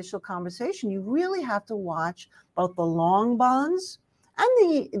to my initial conversation, you really have to watch both the long bonds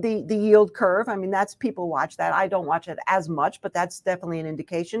and the yield curve. I mean, that's people watch that. I don't watch it as much, but that's definitely an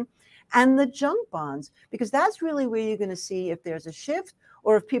indication. And the junk bonds, because that's really where you're going to see if there's a shift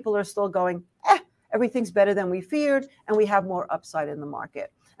or if people are still going, everything's better than we feared, and we have more upside in the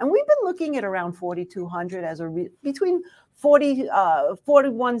market. And we've been looking at around 4,200 as between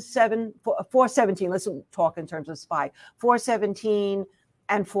 417, let's talk in terms of SPY, 417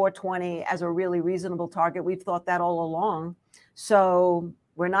 and 420 as a really reasonable target. We've thought that all along. So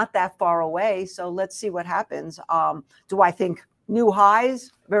we're not that far away. So let's see what happens. Do I think new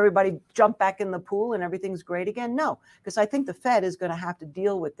highs, everybody jump back in the pool and everything's great again? No, because I think the Fed is going to have to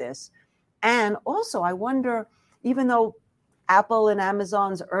deal with this. And also, I wonder, even though Apple and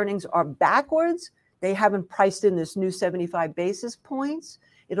Amazon's earnings are backwards, they haven't priced in this new 75 basis points.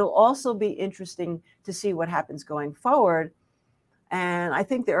 It'll also be interesting to see what happens going forward. And I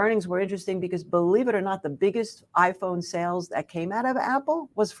think the earnings were interesting because, believe it or not, the biggest iPhone sales that came out of Apple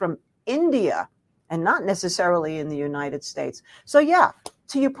was from India and not necessarily in the United States. So yeah,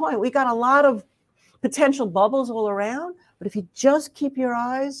 to your point, we got a lot of potential bubbles all around. But if you just keep your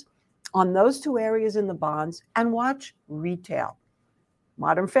eyes on those two areas in the bonds and watch retail,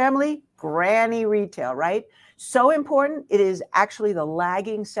 Modern Family, granny retail, right? So important. It is actually the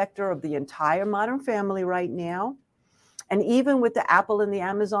lagging sector of the entire Modern Family right now. And even with the Apple and the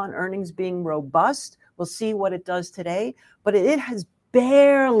Amazon earnings being robust, we'll see what it does today. But it has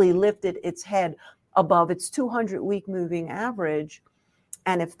barely lifted its head above its 200-week moving average.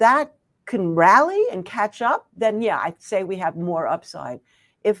 And if that can rally and catch up, then yeah, I'd say we have more upside.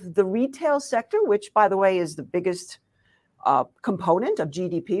 If the retail sector, which by the way is the biggest component of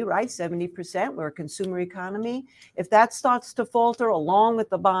GDP, right? 70%, we're a consumer economy. If that starts to falter along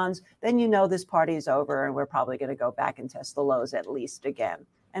with the bonds, then this party is over and we're probably going to go back and test the lows at least again.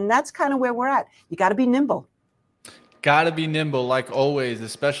 And that's kind of where we're at. You got to be nimble. Got to be nimble, like always,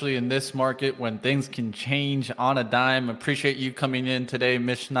 especially in this market when things can change on a dime. Appreciate you coming in today,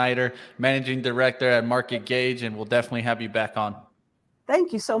 Ms. Schneider, Managing Director at Market Gauge, and we'll definitely have you back on.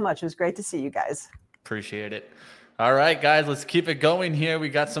 Thank you so much. It was great to see you guys. Appreciate it. All right, guys, let's keep it going here. We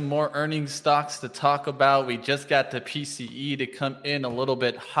got some more earnings stocks to talk about. We just got the PCE to come in a little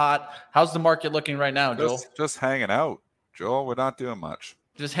bit hot. How's the market looking right now, Joel? Just hanging out, Joel. We're not doing much.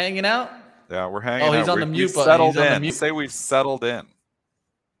 Just hanging out? Yeah, we're hanging out. Oh, he's on the mute button. Settled in. Say we've settled in.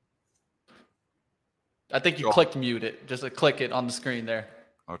 I think you clicked mute it. Just click it on the screen there.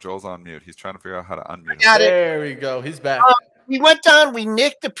 Oh, Joel's on mute. He's trying to figure out how to unmute. There we go. He's back. We went down. We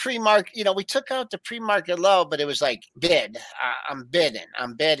nicked the pre-market. We took out the pre-market low, but it was like bid. I'm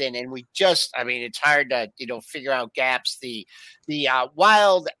bidding, and we just. I mean, it's hard to figure out gaps. The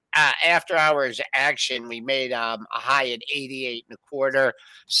wild after hours action. We made a high at 88.25.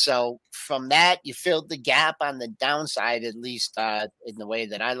 So from that, you filled the gap on the downside, at least in the way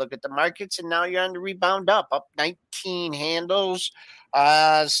that I look at the markets. And now you're on the rebound up 19 handles.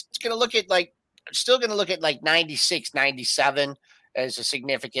 It's going to look at still going to look at 96, 97 as a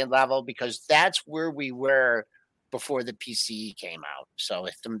significant level because that's where we were before the PCE came out. So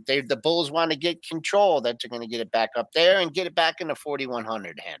if the bulls want to get control, that they're going to get it back up there and get it back in the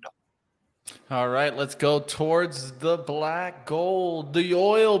 4,100 handle. All right, let's go towards the black gold, the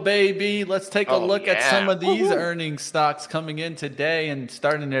oil, baby. Let's take a look at some of these earnings stocks coming in today and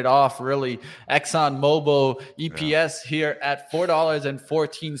starting it off really. ExxonMobil EPS here at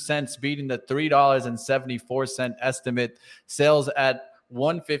 $4.14, beating the $3.74 estimate. Sales at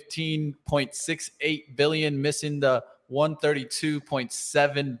 $115.68 billion, missing the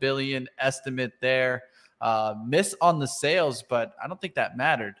 $132.7 billion estimate there. Miss on the sales, but I don't think that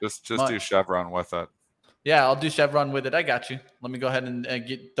mattered. Just do Chevron with it. Yeah, I'll do Chevron with it. I got you. Let me go ahead and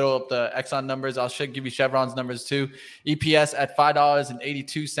throw up the Exxon numbers. I'll give you Chevron's numbers too. EPS at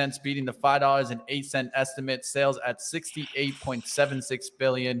 $5.82, beating the $5.08 estimate. Sales at $68.76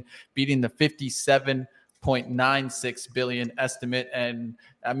 billion, beating the $57 $6.96 billion estimate. And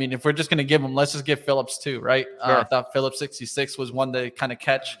I mean, if we're just going to give them, let's just give Phillips too, right? Sure. I thought Phillips 66 was one to kind of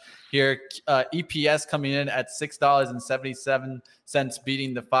catch here. EPS coming in at $6.77,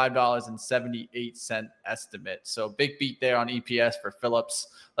 beating the $5.78 estimate. So big beat there on EPS for Phillips.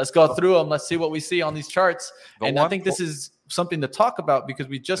 Let's go through them. Let's see what we see on these charts. I think this is something to talk about because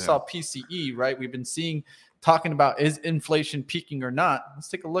we just saw PCE, right? We've been talking about, is inflation peaking or not? Let's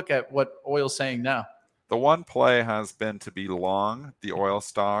take a look at what oil's saying now. The one play has been to be long the oil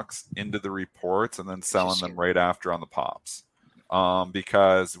stocks into the reports and then selling them right after on the pops.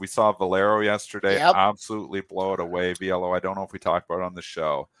 Because we saw Valero yesterday absolutely blow it away. VLO, I don't know if we talked about it on the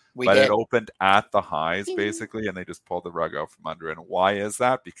show, but it opened at the highs basically, and they just pulled the rug out from under it. And why is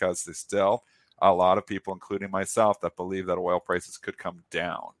that? Because there's still a lot of people, including myself, that believe that oil prices could come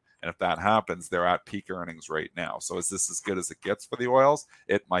down. And if that happens, they're at peak earnings right now. So is this as good as it gets for the oils?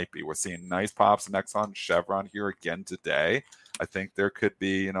 It might be. We're seeing nice pops in Exxon, Chevron here again today. I think there could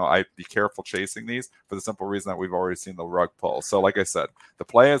be, I'd be careful chasing these for the simple reason that we've already seen the rug pull. So like I said, the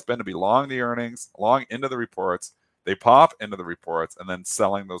play has been to be long the earnings, long into the reports. They pop into the reports and then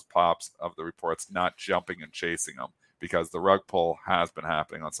selling those pops of the reports, not jumping and chasing them, because the rug pull has been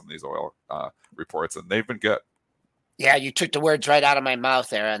happening on some of these oil reports, and they've been good. Yeah, you took the words right out of my mouth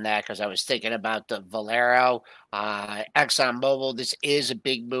there on that, because I was thinking about the Valero, ExxonMobil. This is a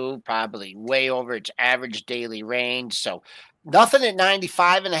big move, probably way over its average daily range. So nothing at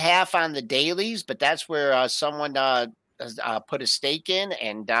 95.5 on the dailies, but that's where someone put a stake in.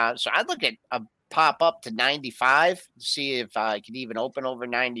 And so I'd look at a pop up to 95, see if I can even open over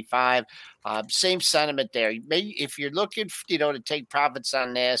 95. Same sentiment there. Maybe if you're looking, to take profits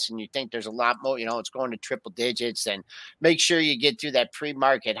on this and you think there's a lot more, it's going to triple digits, then make sure you get through that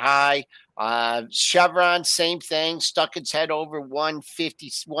pre-market high. Chevron, same thing, stuck its head over 150,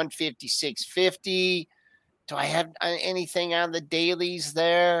 156.50. Do I have anything on the dailies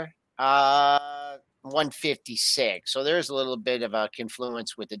there? 156. So there's a little bit of a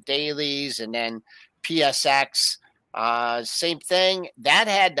confluence with the dailies. And then PSX, same thing. That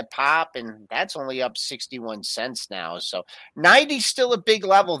had to pop, and that's only up 61 cents now. So 90 is still a big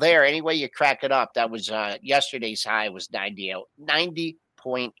level there. Any way you crack it up, that was yesterday's high was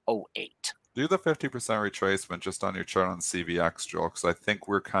 90.08. Do the 50% retracement just on your chart on CVX, Joel, because I think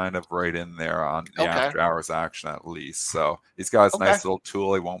we're kind of right in there on the after hours action at least. So he's got his nice little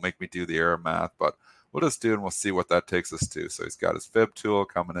tool. He won't make me do the error math, but we'll just do, and we'll see what that takes us to. So he's got his fib tool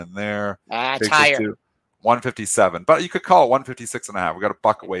coming in there. It's higher. 157, but you could call it 156.5. We got a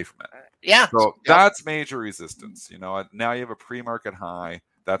buck away from it. Yeah. So that's major resistance. Now you have a pre-market high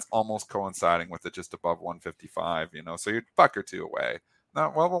that's almost coinciding with it, just above 155. So you're a buck or two away.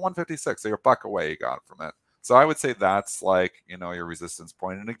 Not 156. So you're a buck away. You got it from it. So I would say that's like your resistance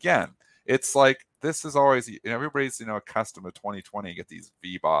point. And again, it's like this is always everybody's accustomed to 2020. You get these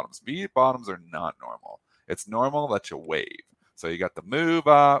V bottoms. V bottoms are not normal. It's normal that you wave. So you got the move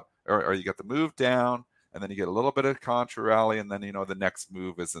up, or you got the move down, and then you get a little bit of contra rally, and then the next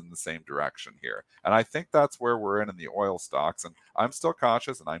move is in the same direction here. And I think that's where we're in the oil stocks. And I'm still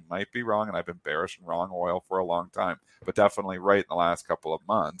cautious, and I might be wrong, and I've been bearish and wrong oil for a long time, but definitely right in the last couple of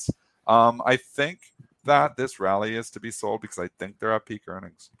months. I think that this rally is to be sold because I think they're at peak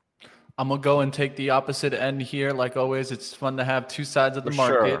earnings. I'm going to go and take the opposite end here. Like always, it's fun to have two sides of the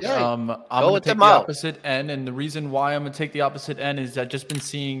market. Sure. I'm going to take the opposite end. And the reason why I'm going to take the opposite end is I've just been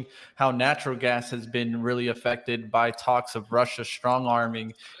seeing how natural gas has been really affected by talks of Russia strong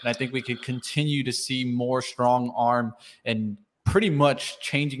arming. And I think we could continue to see more strong arm and pretty much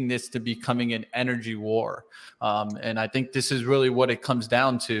changing this to becoming an energy war. And I think this is really what it comes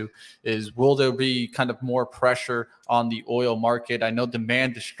down to is, will there be kind of more pressure on the oil market? I know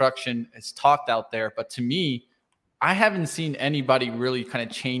demand destruction is talked out there, but to me, I haven't seen anybody really kind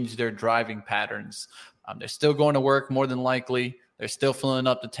of change their driving patterns. They're still going to work more than likely. They're still filling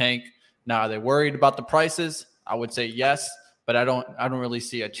up the tank. Now, are they worried about the prices? I would say yes, but I don't really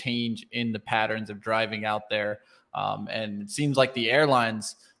see a change in the patterns of driving out there. And it seems like the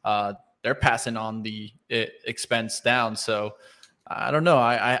airlines, they're passing on the expense down. So I don't know.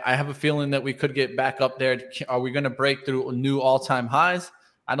 I have a feeling that we could get back up there. Are we going to break through new all-time highs?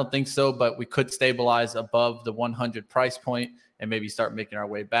 I don't think so, but we could stabilize above the 100 price point and maybe start making our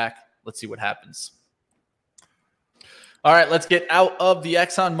way back. Let's see what happens. All right, let's get out of the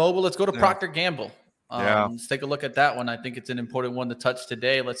ExxonMobil. Let's go to Procter & Gamble. Let's take a look at that one. I think it's an important one to touch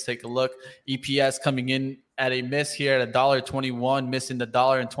today. Let's take a look. EPS coming in at a miss here at $1.21, missing the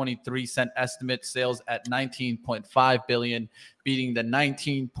 $1.23 estimate. Sales at $19.5 billion, beating the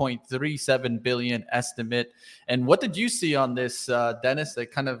 $19.37 billion estimate. And what did you see on this, Dennis,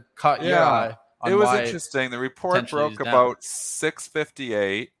 that kind of caught your eye? on It was why interesting. The report potentially broke is down. about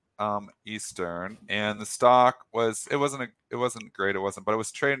 6:58 Eastern, and the stock it wasn't great. It wasn't, but it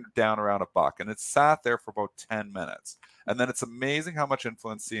was trading down around $1, and it sat there for about 10 minutes. And then it's amazing how much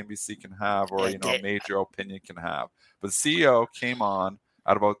influence CNBC can have, or a major opinion can have. But the CEO came on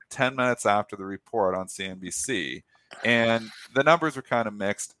at about 10 minutes after the report on CNBC, and the numbers were kind of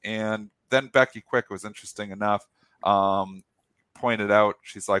mixed. And then Becky Quick was interesting enough. Pointed out,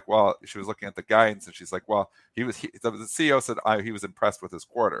 she's like, well, she was looking at the guidance, and she's like, well, the CEO said he was impressed with his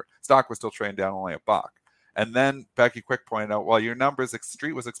quarter. Stock was still trading down only $1. And then Becky Quick pointed out, well, your numbers,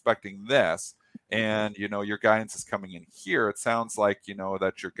 Street was expecting this, and your guidance is coming in here. It sounds like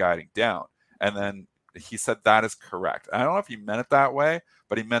that you're guiding down. And then he said that is correct. I don't know if he meant it that way,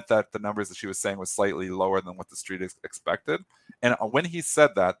 but he meant that the numbers that she was saying was slightly lower than what the Street expected. And when he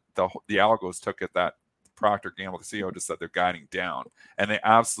said that, the algos took it that Procter & Gamble, the CEO, just said they're guiding down, and they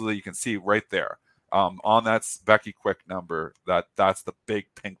absolutely, you can see right there on that Becky Quick number that's the big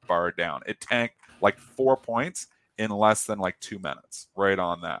pink bar down. It tanked like 4 points in less than like 2 minutes, right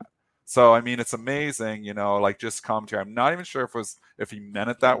on that. So I mean, it's amazing, like just commentary. I'm not even sure if he meant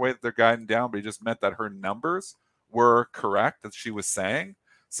it that way that they're guiding down, but he just meant that her numbers were correct that she was saying.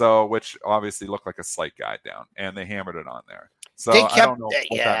 So which obviously looked like a slight guide down, and they hammered it on there. So I don't know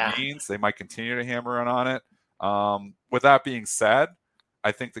what that means. They might continue to hammer on it. With that being said,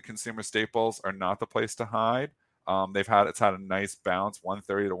 I think the consumer staples are not the place to hide. It's had a nice bounce,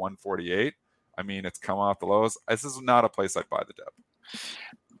 130 to 148. I mean, it's come off the lows. This is not a place I'd buy the dip.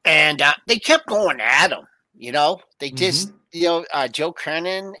 And they kept going at him. They just, Joe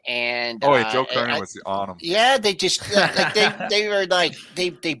Kernan and Joe Kernan was on him. Yeah, they just they were like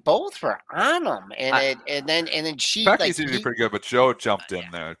they both were on him, and then she Becky's usually pretty good, but Joe jumped in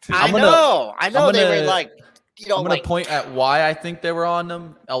there too. I know. They were like, I'm going to point at why I think they were on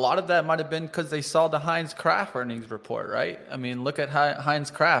them. A lot of that might have been because they saw the Heinz Kraft earnings report, right? I mean, look at Heinz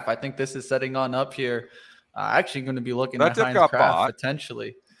Kraft. I think this is setting on up here. Actually going to be looking at Heinz Kraft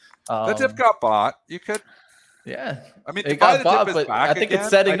potentially. That dip got bought. You could. Yeah. I mean, it got bought, but I think it's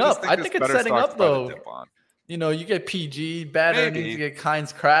setting up. I think it's setting up, though. You get PG, bad earnings, you get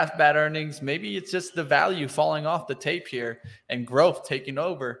Heinz Kraft, bad earnings. Maybe it's just the value falling off the tape here and growth taking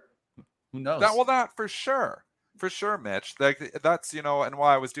over. Who knows? That for sure. For sure, Mitch. That's, and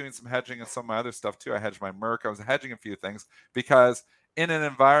why I was doing some hedging and some of my other stuff too. I hedged my Merck. I was hedging a few things because in an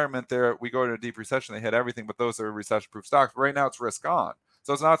environment there, we go to a deep recession, they hit everything, but those are recession-proof stocks. Right now, it's risk on.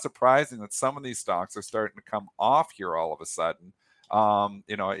 So it's not surprising that some of these stocks are starting to come off here all of a sudden.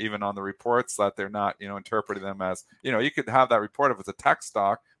 Even on the reports that they're not, interpreting them as, you could have that report if it's a tech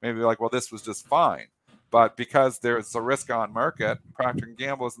stock, maybe like, well, this was just fine. But because there's a risk-on market, Procter &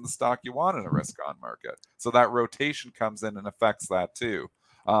 Gamble isn't the stock you want in a risk-on market. So that rotation comes in and affects that too.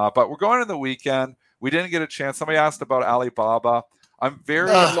 But we're going into the weekend. We didn't get a chance. Somebody asked about Alibaba. I'm very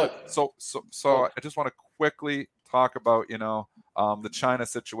so I just want to quickly talk about, the China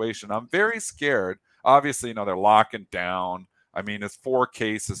situation. I'm very scared. Obviously, they're locking down. I mean, it's 4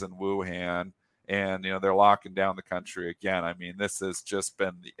 cases in Wuhan, and, they're locking down the country again. I mean, this has just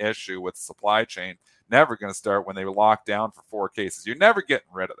been the issue with supply chain. Never going to start when they lock down for 4 cases. You're never getting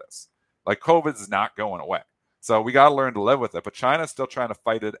rid of this. Like, COVID is not going away. So we got to learn to live with it. But China's still trying to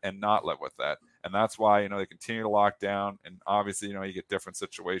fight it and not live with that. And that's why, they continue to lock down. And obviously, you get different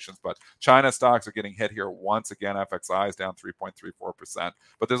situations. But China stocks are getting hit here once again. FXI is down 3.34%.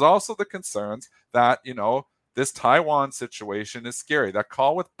 But there's also the concerns that, this Taiwan situation is scary. That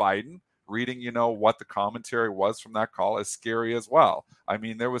call with Biden, reading, what the commentary was from that call is scary as well. I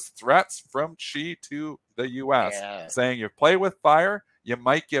mean, there was threats from Xi to the U.S. saying you play with fire, you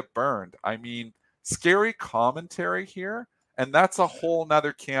might get burned. I mean, scary commentary here. And that's a whole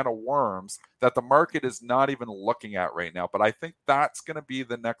nother can of worms that the market is not even looking at right now. But I think that's going to be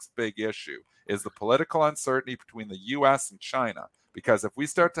the next big issue is the political uncertainty between the U.S. and China. Because if we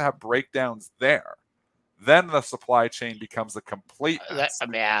start to have breakdowns there, then the supply chain becomes a complete mess.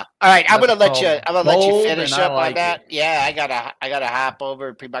 Yeah. All right, I'm gonna let you finish up on that. Yeah, I gotta hop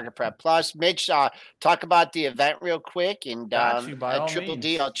over Pre-Market Prep Plus. Mitch, talk about the event real quick, and Triple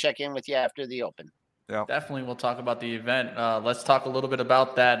D, I'll check in with you after the open. Yeah, definitely. We'll talk about the event. Let's talk a little bit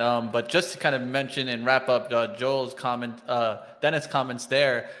about that. But just to kind of mention and wrap up Joel's comment, Dennis' comments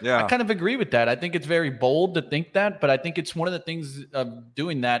there. Yeah, I kind of agree with that. I think it's very bold to think that, but I think it's one of the things of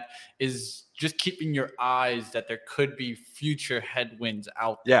doing that is just keeping your eyes that there could be future headwinds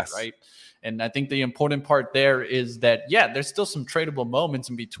out there, right? And I think the important part there is that, there's still some tradable moments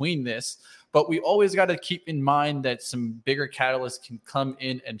in between this, but we always got to keep in mind that some bigger catalysts can come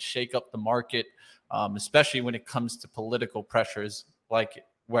in and shake up the market, especially when it comes to political pressures like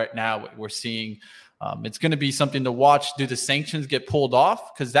right now we're seeing. It's going to be something to watch. Do the sanctions get pulled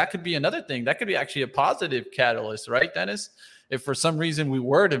off? Because that could be another thing. That could be actually a positive catalyst, right, Dennis? If for some reason we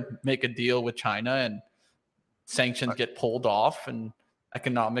were to make a deal with China and sanctions get pulled off and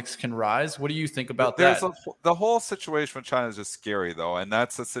economics can rise, what do you think about that? The whole situation with China is just scary, though, and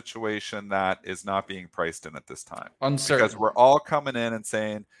that's a situation that is not being priced in at this time. Uncertain. Because we're all coming in and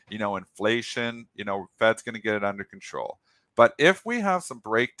saying, inflation, Fed's going to get it under control. But if we have some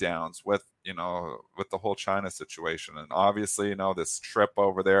breakdowns with the whole China situation, and obviously, this trip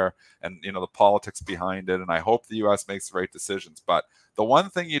over there and, the politics behind it, and I hope the U.S. makes the right decisions. But the one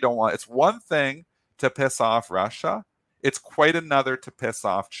thing you don't want, it's one thing to piss off Russia. It's quite another to piss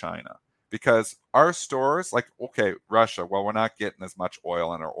off China, because our stores, like, okay, Russia, well, we're not getting as much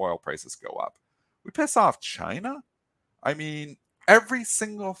oil and our oil prices go up. We piss off China? I mean, every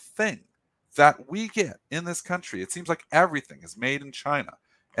single thing that we get in this country, it seems like everything is made in China,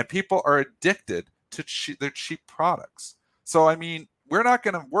 and people are addicted to their cheap products. So, I mean, we're not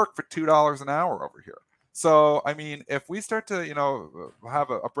going to work for $2 an hour over here. So, I mean, if we start to, have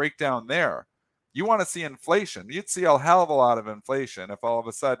a breakdown there, you want to see inflation. You'd see a hell of a lot of inflation if all of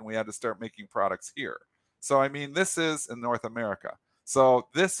a sudden we had to start making products here. So, I mean, this is in North America. So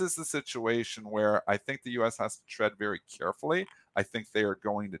this is the situation where I think the U.S. has to tread very carefully. I think they are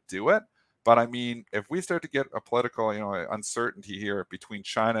going to do it. But I mean, if we start to get a political, uncertainty here between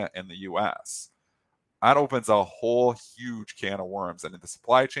China and the U.S., that opens a whole huge can of worms. And if the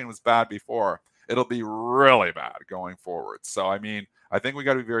supply chain was bad before, it'll be really bad going forward. So, I mean, I think we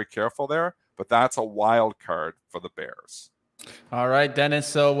got to be very careful there. But that's a wild card for the Bears. All right, Dennis.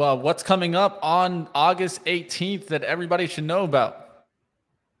 So what's coming up on August 18th that everybody should know about?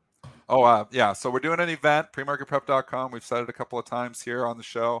 Yeah. So we're doing an event, premarketprep.com. We've said it a couple of times here on the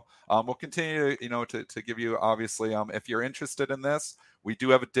show. We'll continue, to give you, obviously, if you're interested in this, we do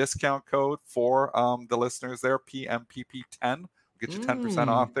have a discount code for the listeners there, PMPP10. We'll get you 10%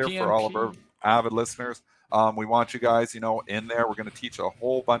 off there PMP. For all of our avid listeners. We want you guys, in there. We're going to teach a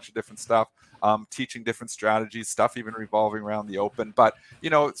whole bunch of different stuff, teaching different strategies, stuff even revolving around the open. But,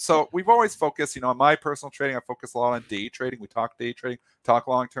 so we've always focused, on my personal trading, I focus a lot on day trading. We talk day trading, talk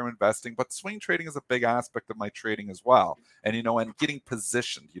long-term investing, but swing trading is a big aspect of my trading as well. And, and getting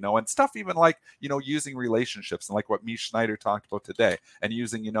positioned, and stuff even like, using relationships and like what Mish Schneider talked about today, and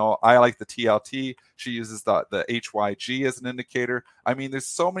using, I like the TLT. She uses the HYG as an indicator. I mean, there's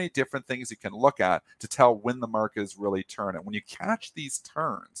so many different things you can look at to tell when the market is really turning. When you catch these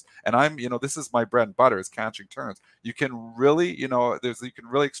turns, and I'm, this is my bread and butter, is catching turns, you can really, you can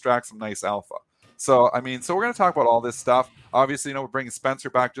really extract some nice alpha. So, I mean, so we're going to talk about all this stuff. Obviously, we're bringing Spencer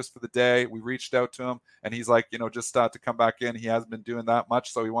back just for the day. We reached out to him, and he's like, just to come back in. He hasn't been doing that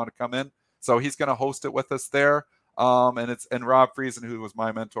much, so he wanted to come in. So he's going to host it with us there. And Rob Friesen, who was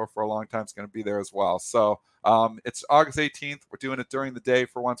my mentor for a long time, is going to be there as well. So it's August 18th. We're doing it during the day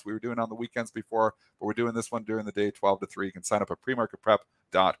for once. We were doing it on the weekends before, but we're doing this one during the day, 12 to 3. You can sign up at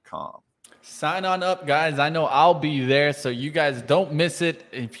premarketprep.com. Sign on up, guys. I know I'll be there, so you guys don't miss it.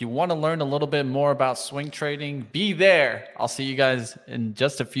 If you want to learn a little bit more about swing trading, be there. I'll see you guys in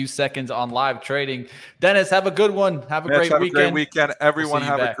just a few seconds on live trading. Dennis, have a good one. Have a great weekend. Have a great weekend. Everyone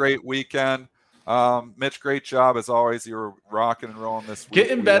have a great weekend. Mitch, great job as always. You were rocking and rolling this week.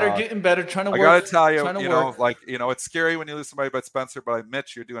 Getting better. Trying to work. I gotta tell you, it's scary when you lose somebody but Spencer, but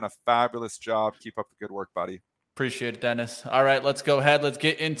Mitch, you're doing a fabulous job. Keep up the good work, buddy. Appreciate it, Dennis. All right, let's go ahead. Let's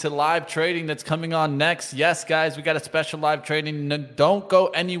get into live trading that's coming on next. Yes, guys, we got a special live trading. Don't go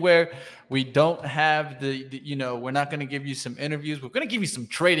anywhere. We don't have we're not going to give you some interviews. We're going to give you some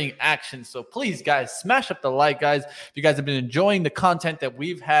trading action. So please, guys, smash up the like, guys. If you guys have been enjoying the content that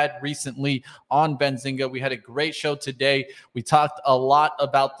we've had recently on Benzinga, we had a great show today. We talked a lot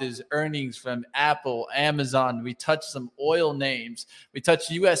about these earnings from Apple, Amazon. We touched some oil names. We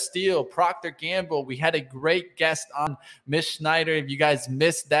touched U.S. Steel, Procter & Gamble. We had a great guest on, Miss Schneider. If you guys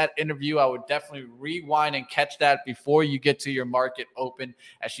missed that interview, I would definitely rewind and catch that before you get to your market open,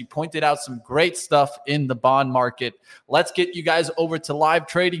 as she pointed out some great stuff in the bond market. Let's get you guys over to live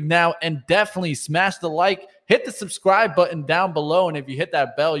trading now, and definitely smash the like, hit the subscribe button down below. And if you hit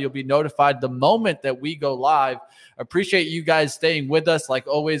that bell, you'll be notified the moment that we go live. Appreciate you guys staying with us. Like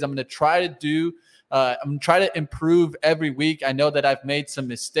always, I'm going to try to improve every week. I know that I've made some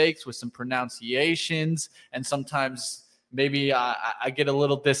mistakes with some pronunciations, and sometimes maybe I get a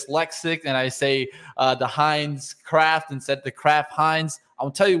little dyslexic and I say the Heinz Kraft instead of the Kraft Heinz.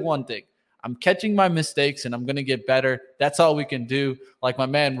 I'll tell you one thing. I'm catching my mistakes and I'm going to get better. That's all we can do. Like my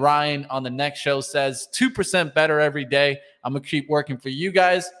man Ryan on the next show says, 2% better every day. I'm going to keep working for you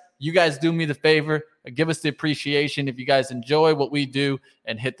guys. You guys do me the favor. Give us the appreciation if you guys enjoy what we do,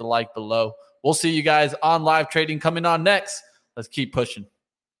 and hit the like below. We'll see you guys on live trading coming on next. Let's keep pushing.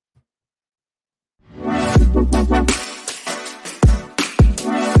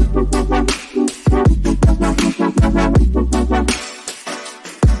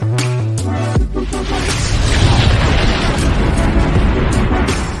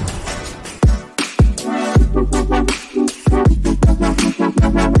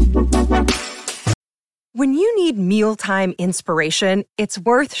 When you need mealtime inspiration, it's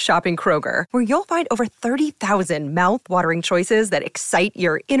worth shopping Kroger, where you'll find over 30,000 mouth-watering choices that excite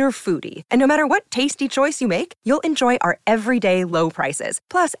your inner foodie. And no matter what tasty choice you make, you'll enjoy our everyday low prices,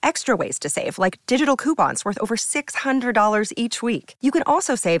 plus extra ways to save, like digital coupons worth over $600 each week. You can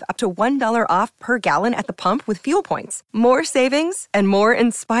also save up to $1 off per gallon at the pump with fuel points. More savings and more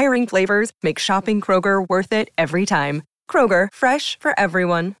inspiring flavors make shopping Kroger worth it every time. Kroger, fresh for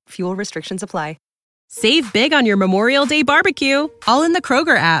everyone. Fuel restrictions apply. Save big on your Memorial Day barbecue, all in the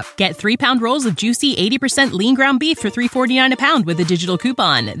Kroger app. Get 3-pound rolls of juicy 80% lean ground beef for $3.49 a pound with a digital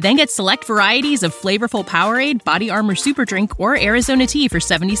coupon. Then get select varieties of flavorful Powerade, Body Armor Super Drink, or Arizona tea for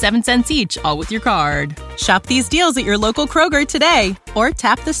 77 cents each, all with your card. Shop these deals at your local Kroger today, or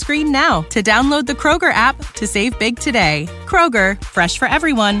tap the screen now to download the Kroger app to save big today. Kroger, fresh for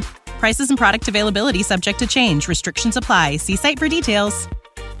everyone. Prices and product availability subject to change. Restrictions apply. See site for details.